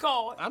skipping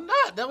cards. I'm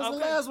not. That was the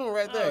last one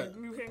right there.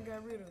 You can't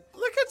get rid of it.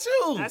 Look at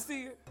you. I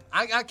see it.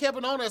 I kept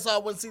it on there so I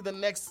wouldn't see the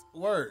next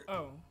word.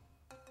 Oh.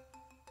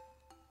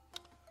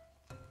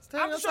 Stay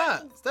on your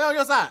side. Stay on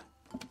your side.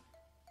 All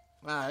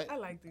right. I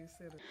like this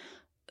setup.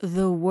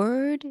 The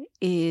word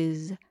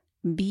is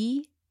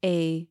BATHETIC.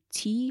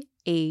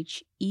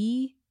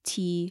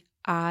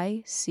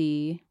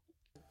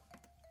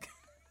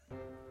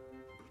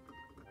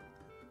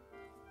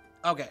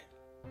 Okay.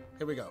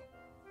 Here we go.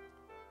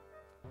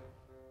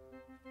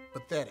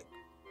 Pathetic.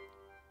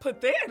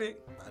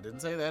 Pathetic? I didn't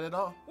say that at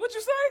all. What'd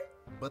you say?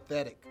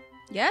 Pathetic.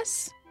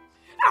 Yes?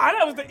 Ah,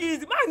 that was the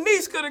easy. My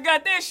niece could have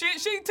got that shit.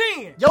 She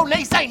 10. Your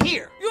niece ain't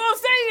here. You know what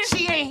I'm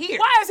saying? She ain't here.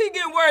 Why is he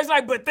getting words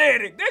like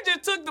pathetic? They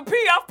just took the P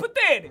off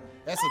pathetic.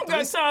 That's I don't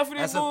got time for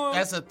this bull.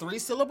 That's a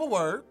 3-syllable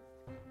word.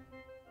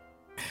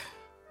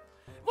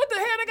 What the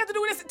hell they got to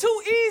do with this?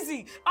 Too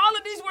easy. All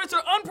of these words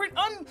are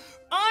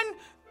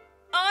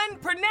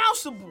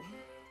unpronounceable.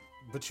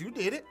 But you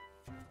did it.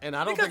 And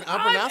I don't Because think I'm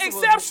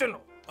unpronounceable.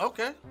 exceptional.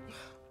 Okay.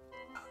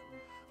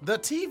 The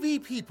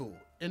TV people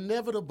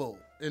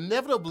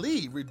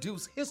inevitably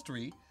reduce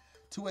history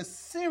to a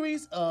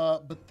series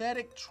of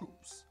pathetic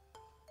tropes.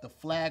 The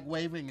flag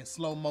waving in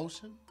slow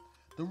motion,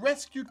 the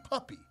rescued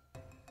puppy,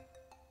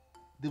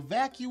 the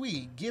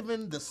evacuee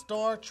given the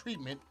star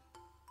treatment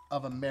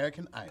of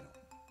American Idol.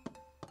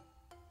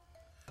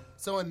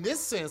 So in this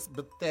sense,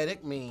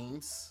 pathetic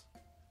means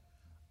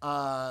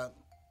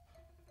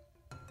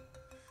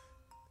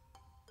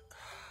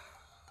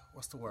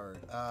what's the word?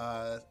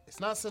 It's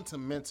not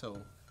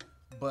sentimental,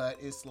 but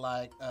it's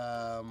like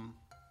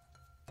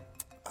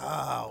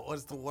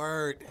what's the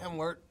word?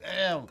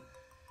 Damn.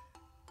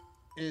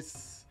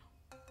 It's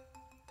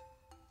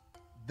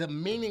the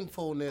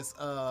meaningfulness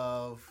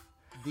of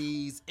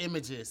these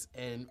images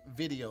and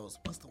videos.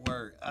 What's the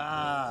word?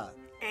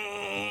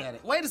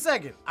 Wait a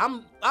second.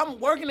 I'm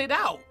working it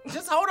out.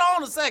 Just hold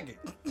on a second.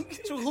 You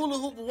hula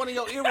hoop with one of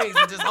your earrings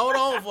and just hold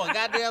on for a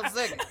goddamn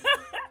second.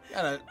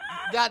 Gotta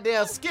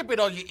goddamn skip it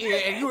on your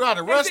ear and you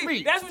gotta rush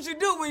me. That's what you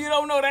do when you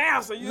don't know the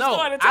answer. You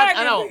start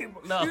attacking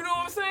people. No. You know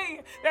what I'm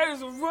saying? That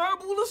is a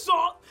verbal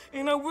assault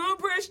and I will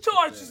press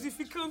charges if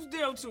it comes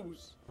down to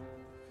it.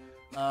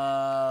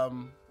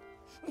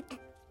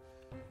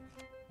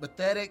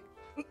 Pathetic,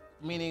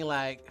 meaning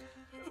like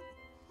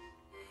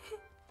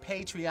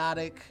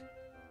patriotic,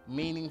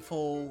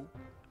 meaningful,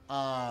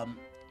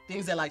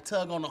 things that like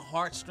tug on the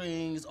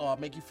heartstrings or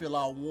make you feel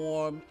all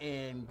warm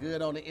and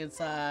good on the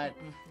inside.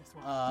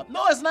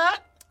 No, it's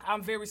not.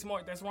 I'm very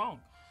smart. That's wrong.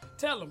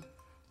 Tell them.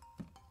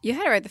 You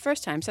had it right the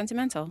first time.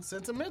 Sentimental.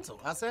 Sentimental.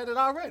 I said it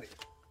already.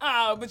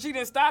 But she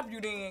didn't stop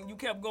you then. You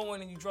kept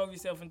going and you drove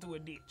yourself into a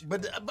ditch.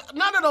 But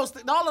none of those,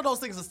 all of those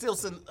things are still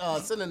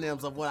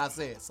synonyms of what I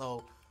said.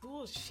 So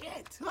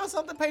bullshit. You know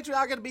something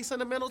patriotic to be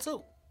sentimental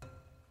too.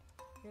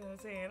 You know what I'm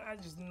saying? I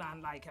just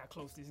not like how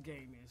close this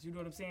game is. You know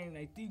what I'm saying?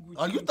 I think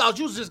you thought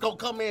you was just gonna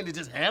come in and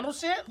just handle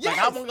shit? Yes.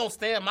 Like I wasn't gonna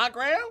stand my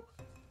ground?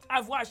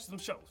 I've watched some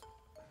shows.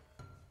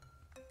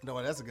 No,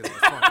 that's a good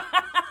point.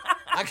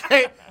 I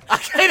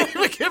can't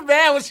even get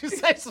mad when you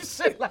say some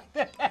shit like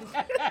that.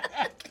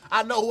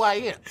 I know who I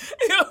am.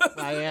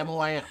 I am who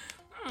I am.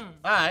 All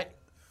right.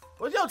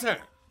 What's your turn?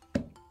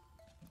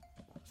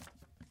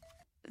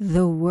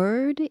 The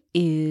word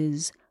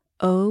is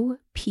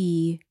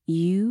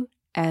OPUSCULUM.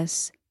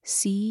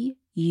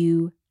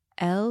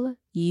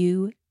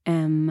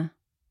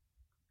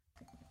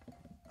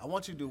 I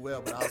want you to do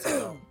well, but I also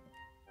don't.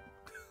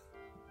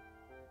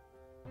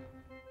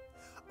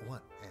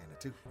 One and a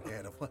two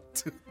and a 1,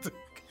 2, 3.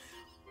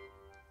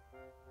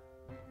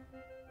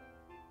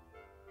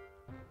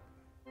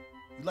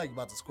 You like you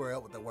about to square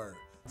up with the word.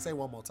 Say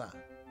one more time.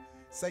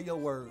 Say your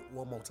word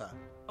one more time.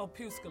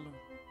 Opusculum.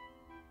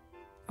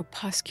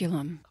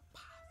 Opusculum.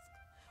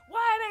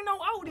 Why it ain't no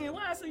O then?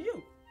 Why it's a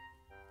U?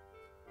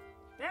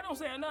 That don't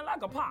sound nothing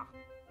like a pa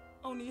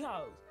on these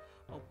hoes.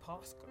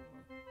 Opusculum.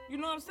 You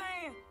know what I'm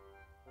saying?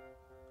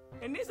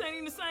 And this ain't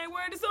even the same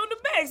word that's on the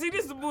back. See,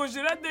 this is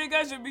bullshit. I think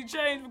I should be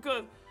changed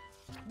because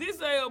this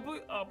say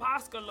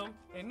opusculum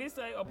and this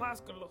say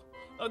opusculum.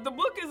 The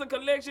book is a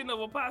collection of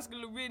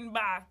opuscula written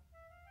by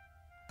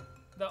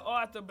the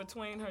author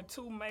between her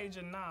two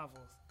major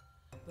novels.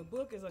 The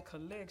book is a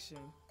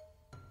collection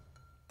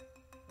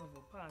of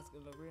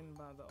opuscula written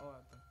by the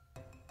author.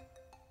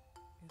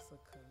 It's a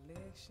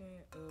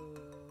collection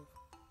of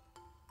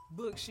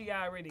books she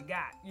already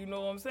got. You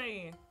know what I'm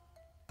saying?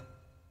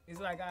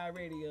 It's like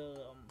already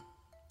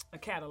a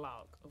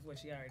catalog of what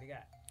she already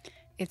got.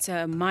 It's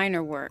a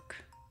minor work,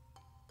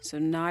 so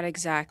not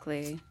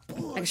exactly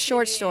like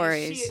short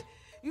stories. Shit.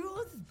 You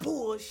know, it's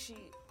bullshit.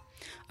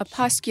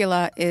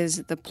 Opuscula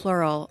is the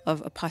plural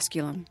of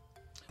opusculum.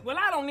 Well,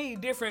 I don't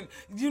need different,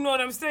 you know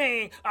what I'm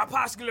saying,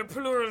 opuscular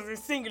plurals and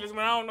singulars when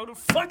I don't know the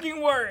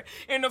fucking word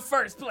in the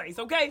first place,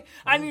 okay?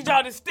 I need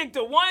y'all to stick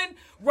to one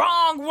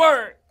wrong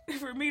word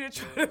for me to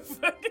try to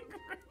fucking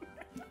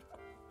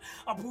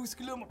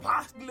opusculum,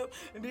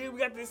 and then we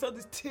got this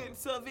other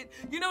tense of it.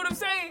 You know what I'm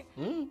saying?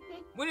 Mm-hmm.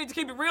 We need to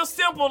keep it real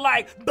simple,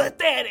 like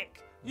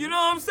pathetic. You know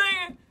what I'm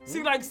saying?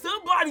 See, like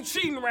somebody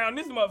cheating around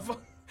this motherfucker.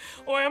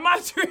 Or am I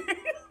cheating?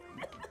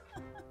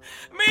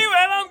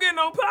 Meanwhile, I'm getting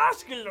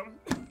opusculum.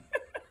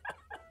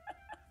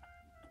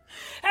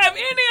 Have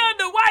any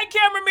other white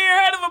cameraman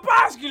heard of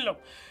opusculum?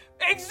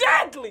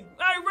 Exactly.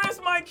 I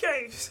rest my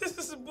case. This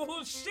is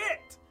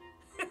bullshit.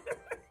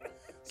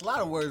 It's a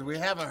lot of words we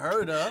haven't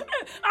heard of.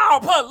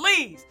 Oh,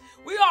 please.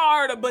 We all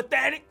heard of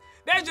pathetic.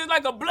 That's just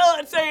like a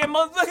blood saying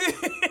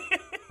motherfucker.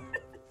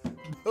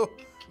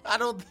 I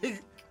don't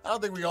think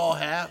we all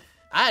have.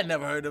 I had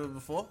never heard of it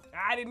before.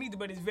 I didn't either,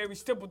 but it's very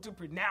simple to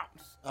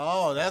pronounce.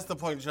 Oh, that's the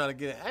point you're trying to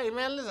get at. Hey,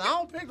 man, listen, I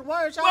don't pick the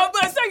words. Well,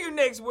 but say your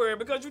next word,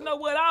 because you know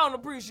what? I don't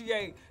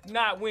appreciate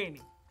not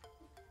winning.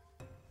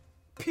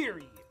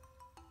 Period.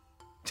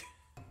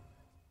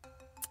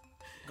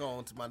 Go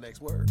on to my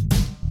next word.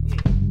 Yeah.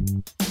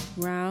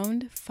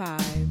 Round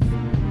 5.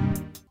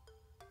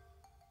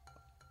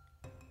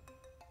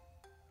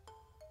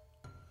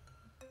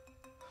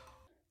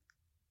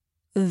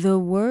 The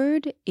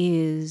word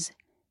is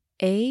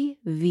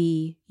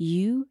AVUNCULAR.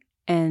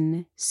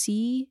 I'm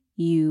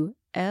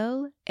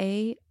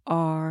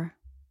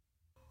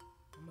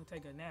gonna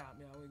take a nap.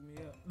 Y'all wake me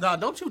up. No,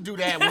 don't you do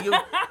that when you.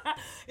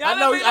 I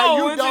know you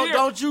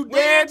don't you we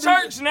dare in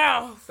church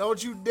now.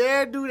 Don't you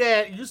dare do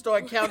that. You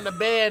start counting the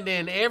band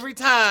in every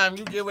time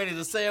you get ready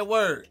to say a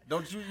word.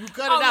 Don't you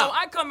cut it out. No,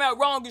 I come out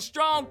wrong and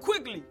strong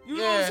quickly. You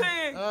know what I'm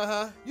saying?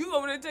 Uh-huh. You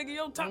over there taking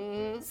your time.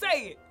 Mm-hmm.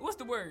 Say it. What's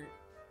the word?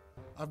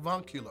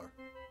 Avuncular.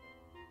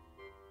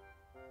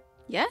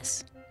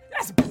 Yes?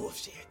 That's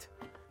bullshit.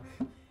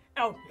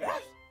 Oh,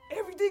 yes?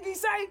 Everything he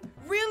say?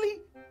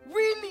 Really?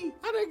 Really?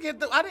 I didn't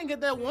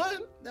get that one.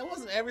 That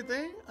wasn't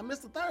everything. I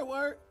missed the third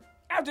word.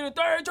 After the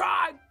third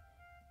try?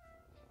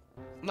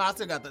 No, I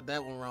still got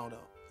that one wrong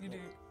though. You did?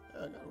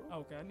 Yeah, I got it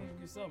wrong. Okay, I need to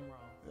get something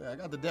wrong. Yeah, I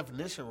got the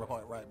definition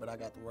right, but I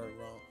got the word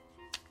wrong.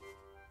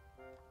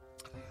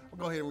 We'll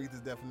go ahead and read this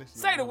definition.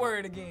 Say the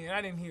word again.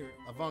 I didn't hear it.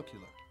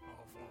 Avuncular.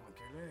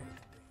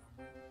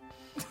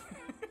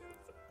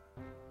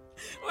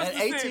 What's At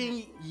the 18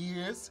 sentence?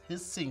 years,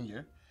 his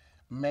senior,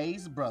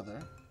 May's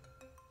brother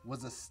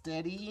was a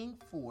steadying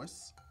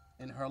force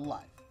in her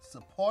life,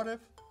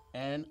 supportive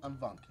and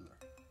avuncular.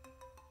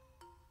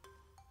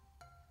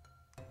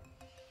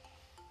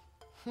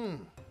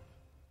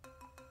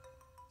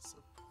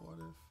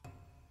 Supportive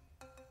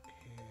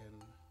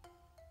and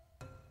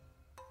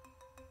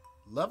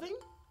loving?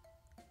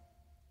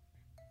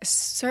 A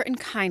certain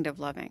kind of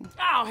loving.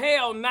 Oh,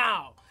 hell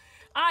no.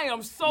 I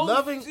am so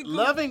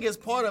Loving is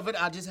part of it.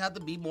 I just have to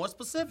be more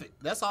specific.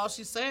 That's all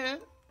she's saying.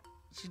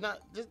 She's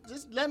not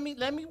just let me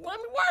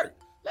work.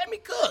 Let me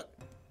cook.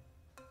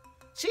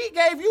 She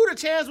gave you the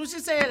chance when she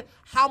said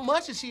how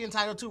much is she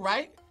entitled to,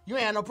 right? You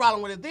ain't had no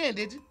problem with it then,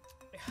 did you?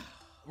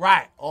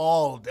 Right.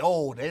 Oh,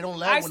 they don't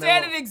let. I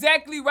said it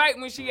exactly right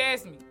when she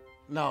asked me.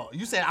 No,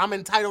 you said I'm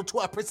entitled to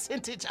a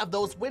percentage of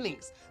those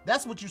winnings.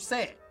 That's what you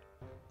said.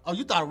 Oh,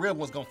 you thought real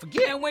one's gonna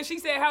forget. And when she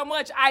said how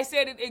much, I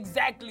said it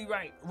exactly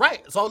right.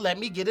 Right. So let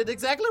me get it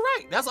exactly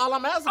right. That's all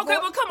I'm asking for. Okay,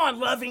 well, come on,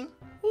 loving.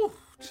 Whew,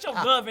 Get your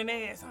loving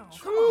ass on.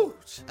 Come Whew, on.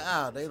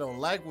 child, they don't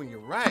like when you're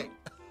right.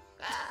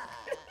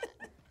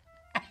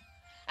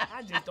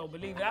 I just don't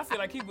believe it. I feel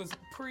like he was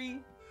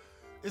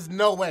There's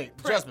no way.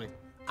 Trust me.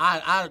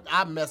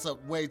 I mess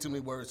up way too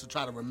many words to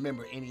try to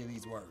remember any of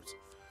these words.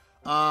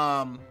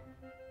 The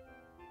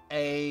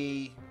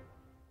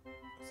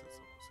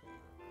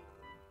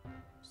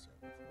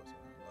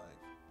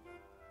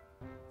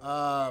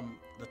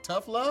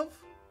tough love?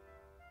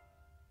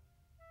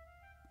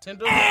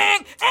 Tender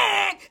love?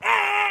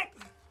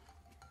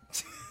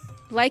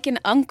 Like an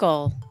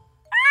uncle.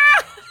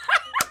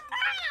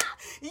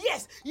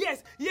 Yes,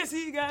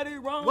 he got it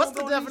wrong. What's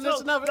the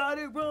definition of it? Got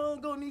it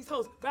wrong on these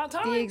hoes. About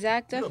time. The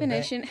exact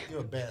definition.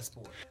 You're a bad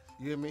sport.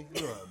 You hear me?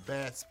 You're a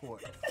bad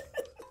sport.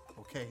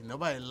 Okay,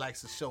 nobody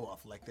likes to show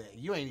off like that.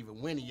 You ain't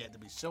even winning yet to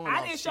be showing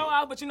off. I didn't show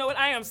off, but you know what?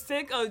 I am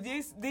sick of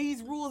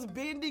these rules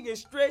bending and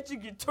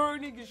stretching and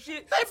turning and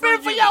shit. They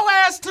bend for your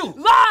ass too.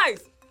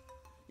 Lies.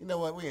 You know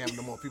what? We ain't have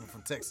no more people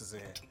from Texas in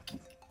here.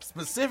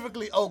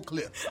 Specifically Oak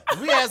Cliff.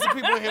 We had some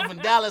people in here from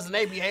Dallas and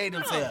they behave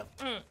themselves.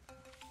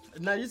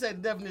 Now you said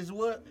the definition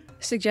what?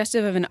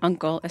 Suggestive of an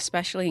uncle,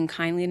 especially in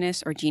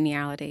kindliness or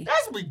geniality.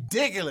 That's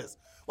ridiculous.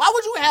 Why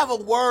would you have a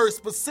word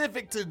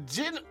specific to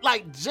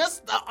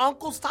just the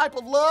uncle's type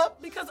of love?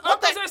 Because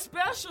uncles are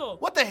special.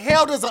 What the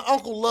hell does an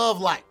uncle love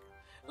like?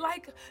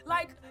 Like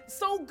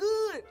so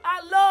good.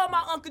 I love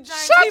my Uncle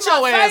James. Shut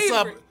your ass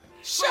up.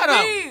 Shut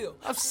up. Real.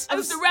 I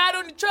used to ride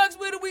on the trucks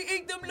with it. We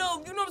eat them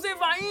little, you know what I'm saying,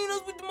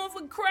 fainas with the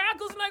motherfucking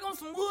crackers, like on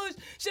some wood.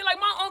 Shit, like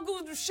my uncle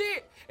was the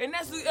shit. And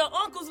that's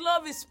uncle's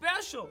love is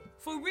special.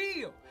 For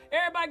real.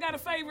 Everybody got a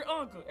favorite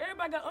uncle.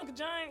 Everybody got Uncle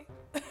James.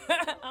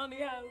 On the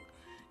house.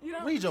 You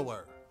know? Read your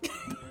word.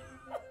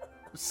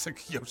 I'm sick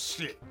of your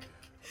shit.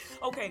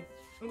 Okay,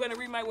 I'm going to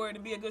read my word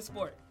and be a good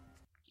sport.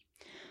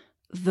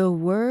 The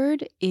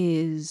word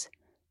is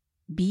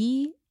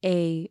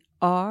BARDOLATER.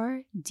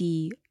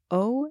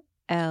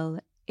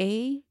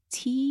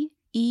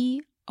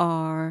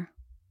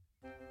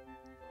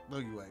 No,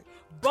 you ain't.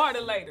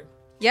 Bartolator.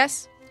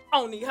 Yes.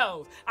 On the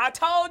hoes. I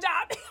told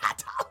y'all.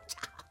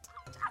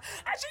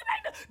 And she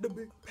like the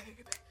big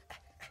baby.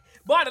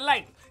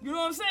 Bartolator. You know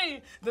what I'm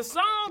saying? The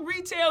song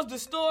retells the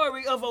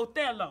story of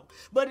Othello,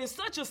 but in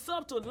such a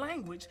subtle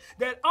language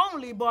that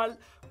only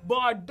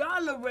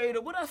Bardolerator.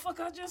 What the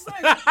fuck I just say?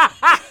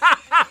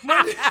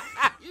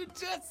 You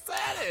just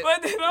said it.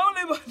 But then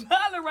only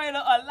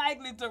Bardolerator are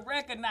likely to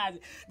recognize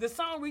it. The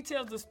song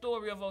retells the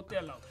story of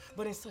Othello,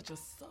 but in such a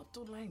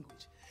subtle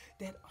language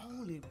that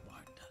only Bardolerator.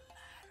 What I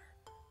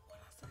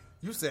say?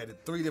 You said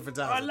it 3 different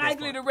times. Are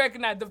likely to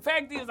recognize. The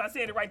fact is, I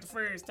said it right the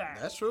first time.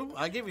 That's true.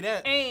 I give you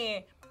that.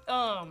 And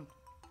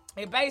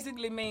it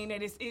basically means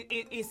that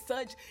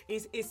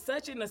it's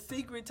such in a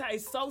secret type.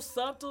 It's so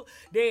subtle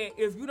that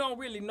if you don't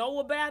really know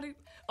about it,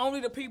 only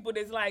the people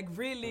that's like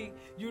really,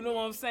 you know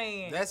what I'm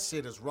saying? That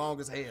shit is wrong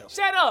as hell.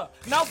 Shut up.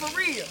 No, for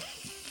real.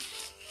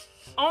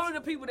 Only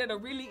the people that are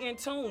really in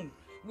tune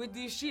with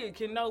this shit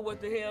can know what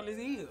the hell it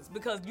is,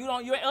 because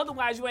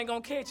otherwise you ain't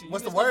gonna catch it.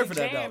 What's the word for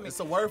that though? It's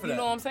a word for that. You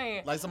know what I'm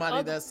saying? Like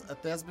somebody that's a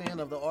thespian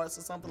of the arts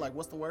or something. Like,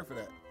 what's the word for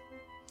that?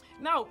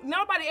 No,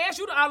 nobody asked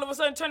you to all of a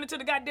sudden turn into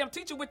the goddamn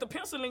teacher with the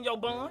pencil in your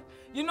bun.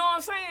 You know what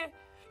I'm saying?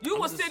 You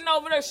was sitting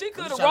over there. She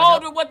could have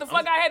rolled with what the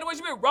fuck I had the way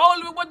she been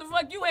rolling with what the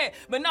fuck you had.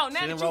 But no,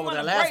 now that you want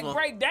to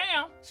break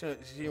down. She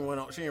didn't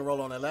roll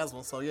on that last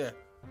one. So yeah,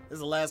 this is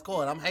the last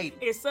chord. I'm hating.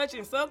 It's such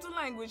in subtle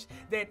language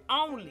that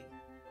only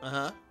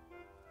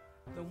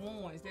the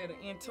ones that are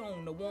in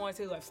tune, the ones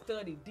who have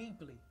studied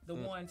deeply, the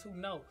ones who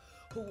know,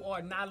 who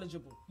are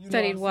knowledgeable. You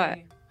Studied know what?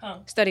 Huh?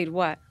 Studied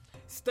what?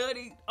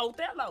 Studied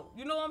Othello.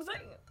 You know what I'm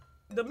saying?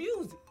 The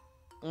music.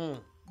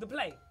 The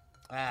play.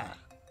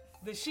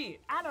 The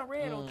shit. I done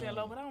read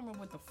Othello, but I don't remember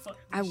what the fuck.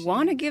 I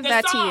want to give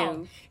that song.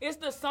 to you. It's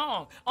the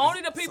song.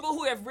 Only the people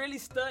who have really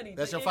studied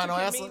That's the your final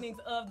answer? meanings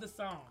of the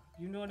song.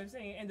 You know what I'm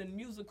saying? And the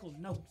musical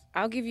notes.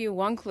 I'll give you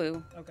one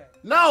clue. Okay.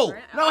 No,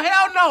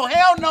 hell no.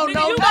 Nigga,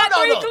 you got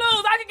 3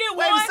 clues. I can get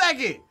Wait one. a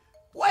second.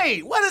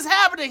 Wait, what is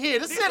happening here?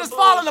 This shit is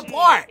falling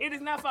apart. It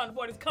is not falling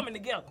apart. It's coming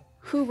together.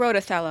 Who wrote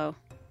Othello?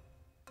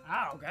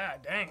 Oh,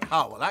 god dang.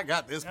 Oh, well, I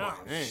got this one.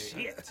 Oh,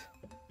 shit.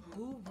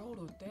 Who wrote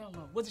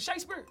Othello? Was it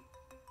Shakespeare?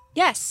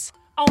 Yes.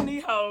 On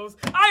these hoes.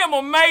 I am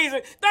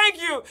amazing.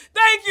 Thank you.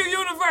 Thank you,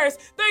 universe.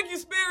 Thank you,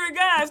 spirit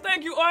guides.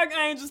 Thank you,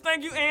 archangels.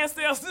 Thank you,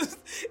 ancestors.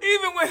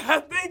 Even when I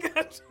think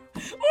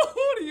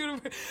the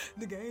universe.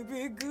 The game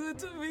been good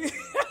to me.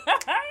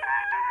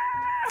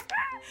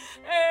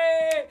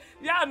 Hey,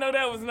 y'all know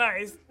that was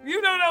nice.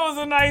 You know that was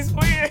a nice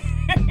win.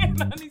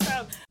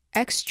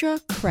 Extra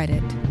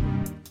credit.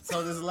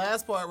 So this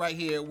last part right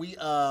here, we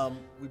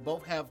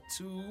both have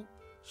 2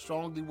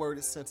 strongly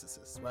worded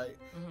sentences, right?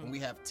 And we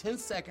have 10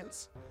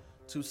 seconds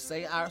to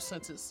say our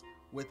sentence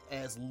with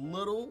as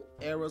little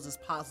errors as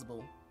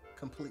possible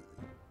completely.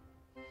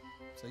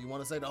 So you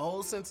want to say the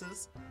whole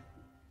sentence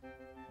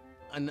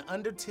in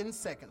under 10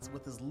 seconds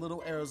with as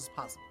little errors as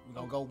possible. We're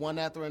going to go one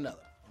after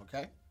another,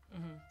 okay?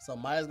 So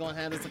Maya's going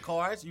to hand us the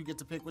cards. You get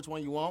to pick which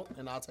one you want,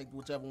 and I'll take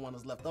whichever one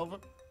is left over.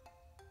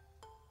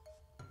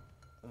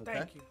 Okay.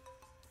 Thank you.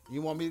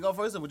 You want me to go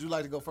first, or would you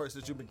like to go first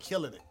since you've been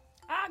killing it?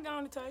 I'm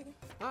going to take it.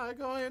 All right,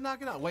 go ahead and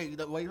knock it out. Wait,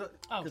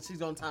 because she's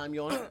going to time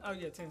you on it. Oh,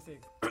 yeah, 10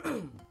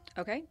 seconds.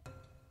 Okay.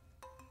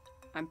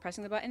 I'm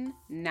pressing the button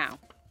now.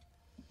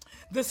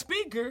 The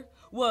speaker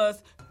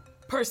was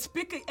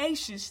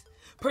perspicacious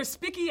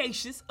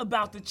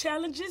about the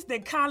challenges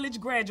that college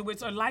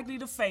graduates are likely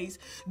to face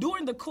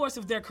during the course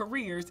of their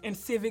careers and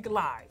civic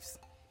lives.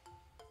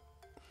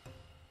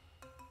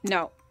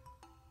 No.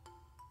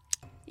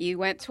 You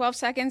went 12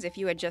 seconds. If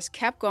you had just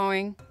kept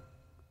going,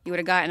 you would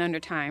have gotten under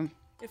time.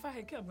 If I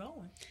had kept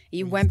going.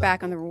 You went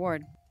back on the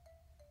reward.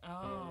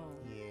 Oh.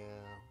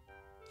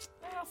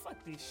 fuck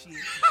this shit.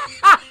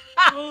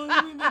 I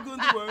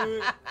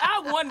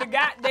won the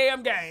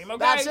goddamn game, okay?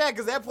 Not check,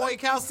 because that point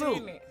counts too.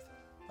 10 minutes.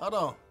 Hold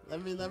on.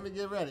 Let me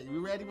get ready.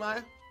 You ready,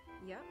 Maya?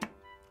 Yep.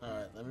 All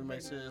right, let me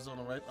make sure it's on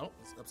the right. Oh,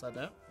 it's upside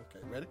down. Okay,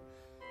 ready?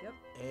 Yep.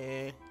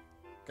 And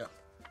go.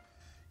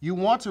 You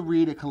want to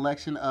read a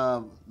collection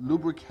of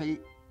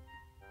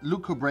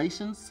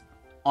lucubrations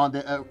on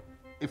the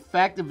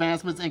effect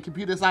advancements in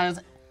computer science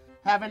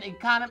having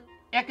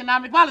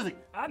economic policy.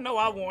 I know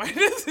I won.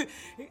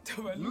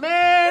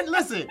 Man,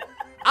 listen.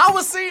 I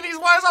was seeing these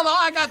words. I was like, oh,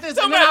 I got this.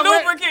 Talking about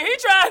lubricant. He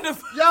trying to.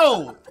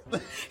 Yo.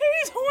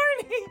 He's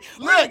horny.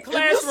 Look, if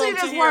you see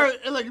this word,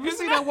 look, if you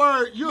see that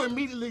word, you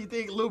immediately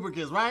think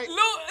lubricants, right?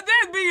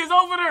 That B is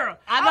over there.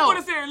 I know. I would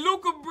have said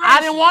lucubration.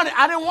 I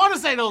didn't want to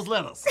say those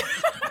letters.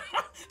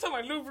 Talking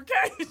about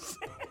lubrication.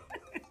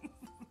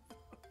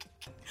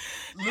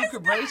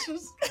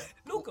 Lucubrations?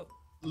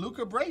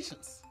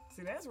 Lucubrations.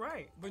 See, that's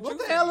right. But what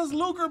the hell is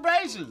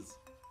lucubrations?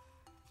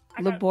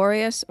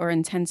 Laborious or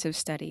intensive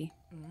study.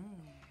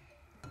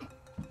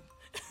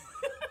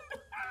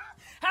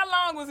 How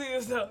long was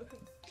his though?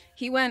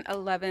 He went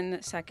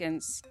 11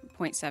 seconds,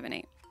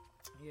 0.78.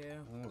 Yeah.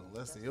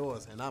 Let's see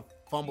yours. And I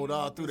fumbled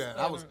all through that.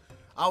 I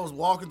was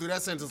walking through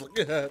that sentence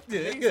like, I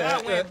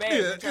went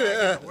back.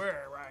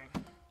 Right.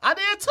 I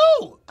did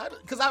too.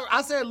 Because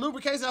I said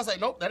lubrication. I was like,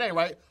 nope, that ain't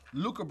right.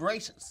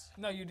 Lucubrations.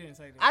 No, you didn't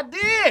say that. I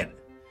did.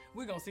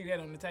 We're going to see that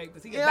on the tape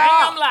because he a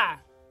damn lie.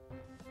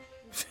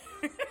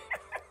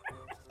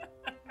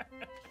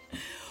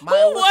 Who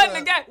won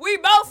the game? We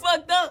both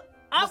fucked up.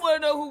 I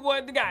want to know who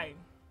won the game.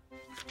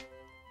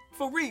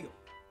 For real.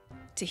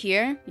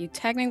 Tahir, you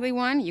technically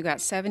won. You got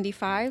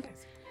 75.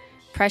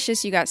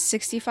 Precious, you got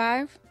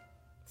 65.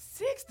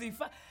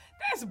 65?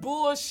 That's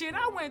bullshit.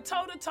 I went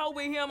toe-to-toe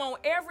with him on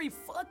every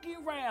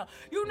fucking round.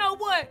 You know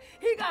what?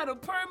 He got a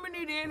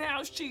permanent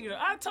in-house cheater.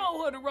 I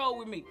told her to roll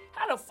with me.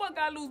 How the fuck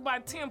I lose by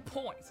 10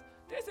 points?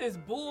 This is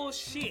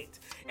bullshit.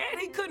 And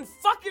he couldn't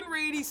fucking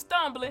read. He's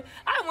stumbling.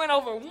 I went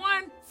over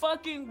one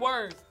fucking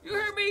word. You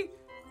hear me?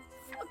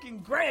 Fucking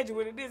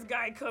graduate and this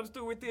guy comes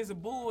through with this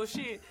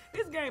bullshit.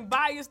 This game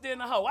biased in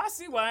the hoe. I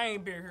see why I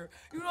ain't been here.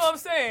 You know what I'm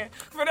saying?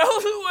 For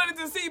those who wanted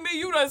to see me,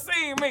 you done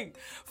seen me.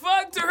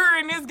 Fuck Tahir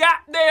in this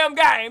goddamn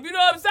game. You know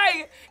what I'm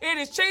saying? It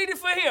is cheated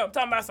for him.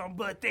 Talking about some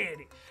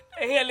pathetic.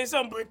 The hell is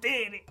some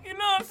pathetic? You know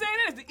what I'm saying?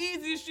 That's the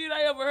easiest shit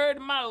I ever heard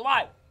in my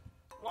life.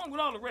 Along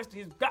with all the rest of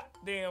his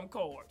goddamn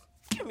cards.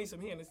 Give me some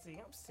Hennessy.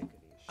 I'm sick of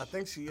this shit. I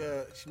think she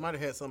might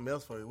have had something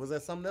else for you. Was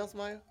that something else,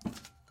 Maya?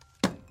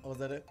 Or was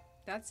that it?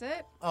 That's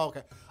it. Oh,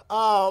 okay.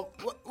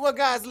 Well,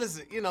 guys,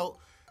 listen, you know,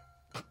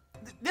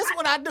 this is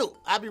what I do.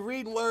 I be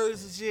reading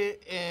words and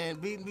shit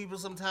and beating people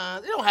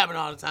sometimes. It don't happen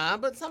all the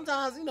time, but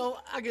sometimes, you know,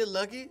 I get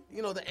lucky.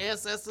 You know, the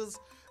ancestors,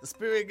 the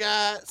spirit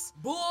guides.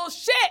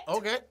 Bullshit!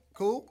 Okay,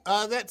 cool.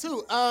 That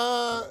too.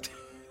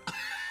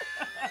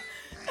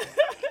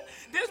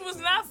 This was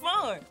not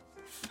fun.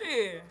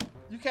 Shit.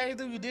 You came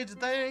through, you did your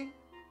thing.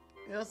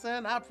 You know what I'm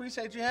saying? I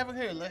appreciate you having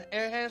here.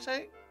 Air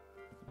handshake.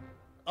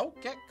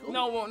 Okay, cool.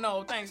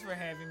 No, thanks for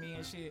having me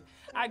and shit.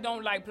 I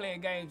don't like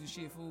playing games and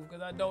shit, fool,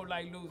 because I don't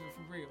like losing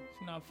for real.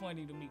 It's not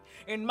funny to me.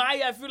 And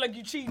Maya, I feel like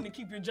you're cheating to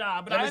keep your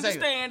job, but I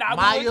understand.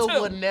 Maya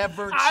would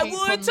never cheat for me.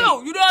 I would too.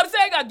 You know what I'm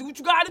saying? I do what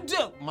you gotta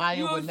do.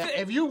 Maya would never.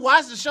 If you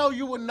watch the show,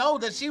 you would know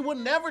that she would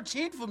never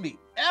cheat for me.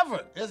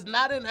 Ever. It's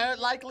not in her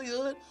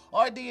likelihood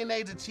or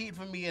DNA to cheat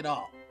for me at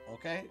all.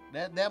 Okay?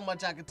 That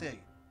much I can tell you.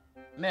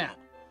 Now,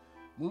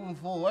 moving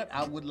forward,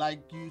 I would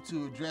like you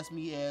to address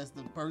me as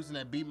the person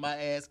that beat my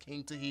ass,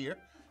 King Tahir.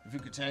 If you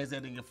could change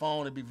that in your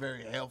phone, it'd be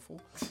very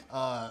helpful.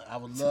 I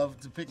would love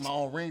to pick my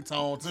own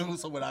ringtone, too,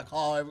 so when I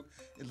call,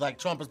 it's like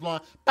trumpets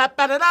blowing.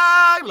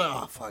 Ba-ba-da-da!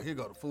 Like, oh, fuck, here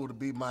go the fool to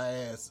beat my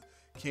ass,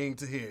 King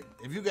Tahir.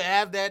 If you could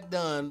have that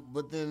done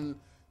within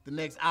the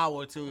next hour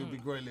or two, it'd be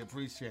greatly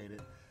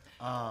appreciated.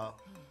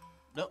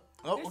 This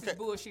is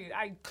bullshit.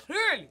 I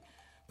clearly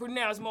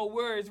pronounce more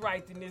words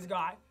right than this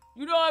guy.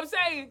 You know what I'm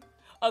saying?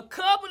 A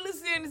couple of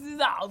sentences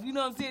off, you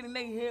know what I'm saying? And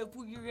they have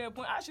put your head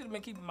point. I should have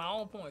been keeping my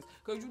own points.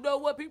 Because you know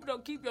what? People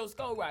don't keep your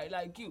score right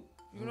like you.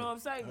 You know what I'm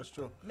saying? That's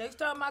true. Next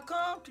time I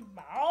come, keep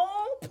my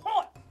own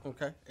point.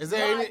 Okay. Is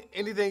there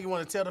anything you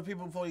want to tell the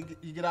people before you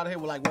get out of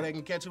here? Like where they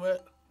can catch you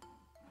at?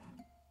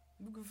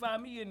 You can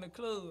find me in the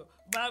club.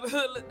 Bobby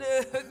Hood,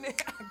 I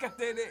got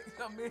that.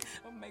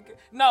 I'm making.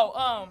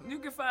 No, you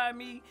can find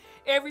me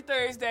every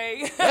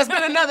Thursday. That's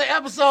been another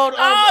episode of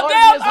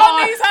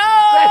On These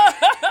Hoes.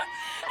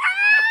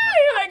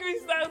 You make me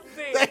so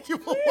sick. Thank you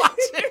for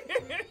watching.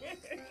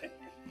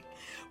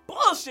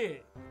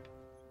 Bullshit.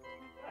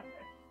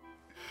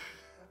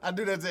 I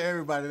do that to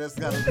everybody. That's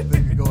got a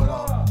thing going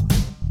on.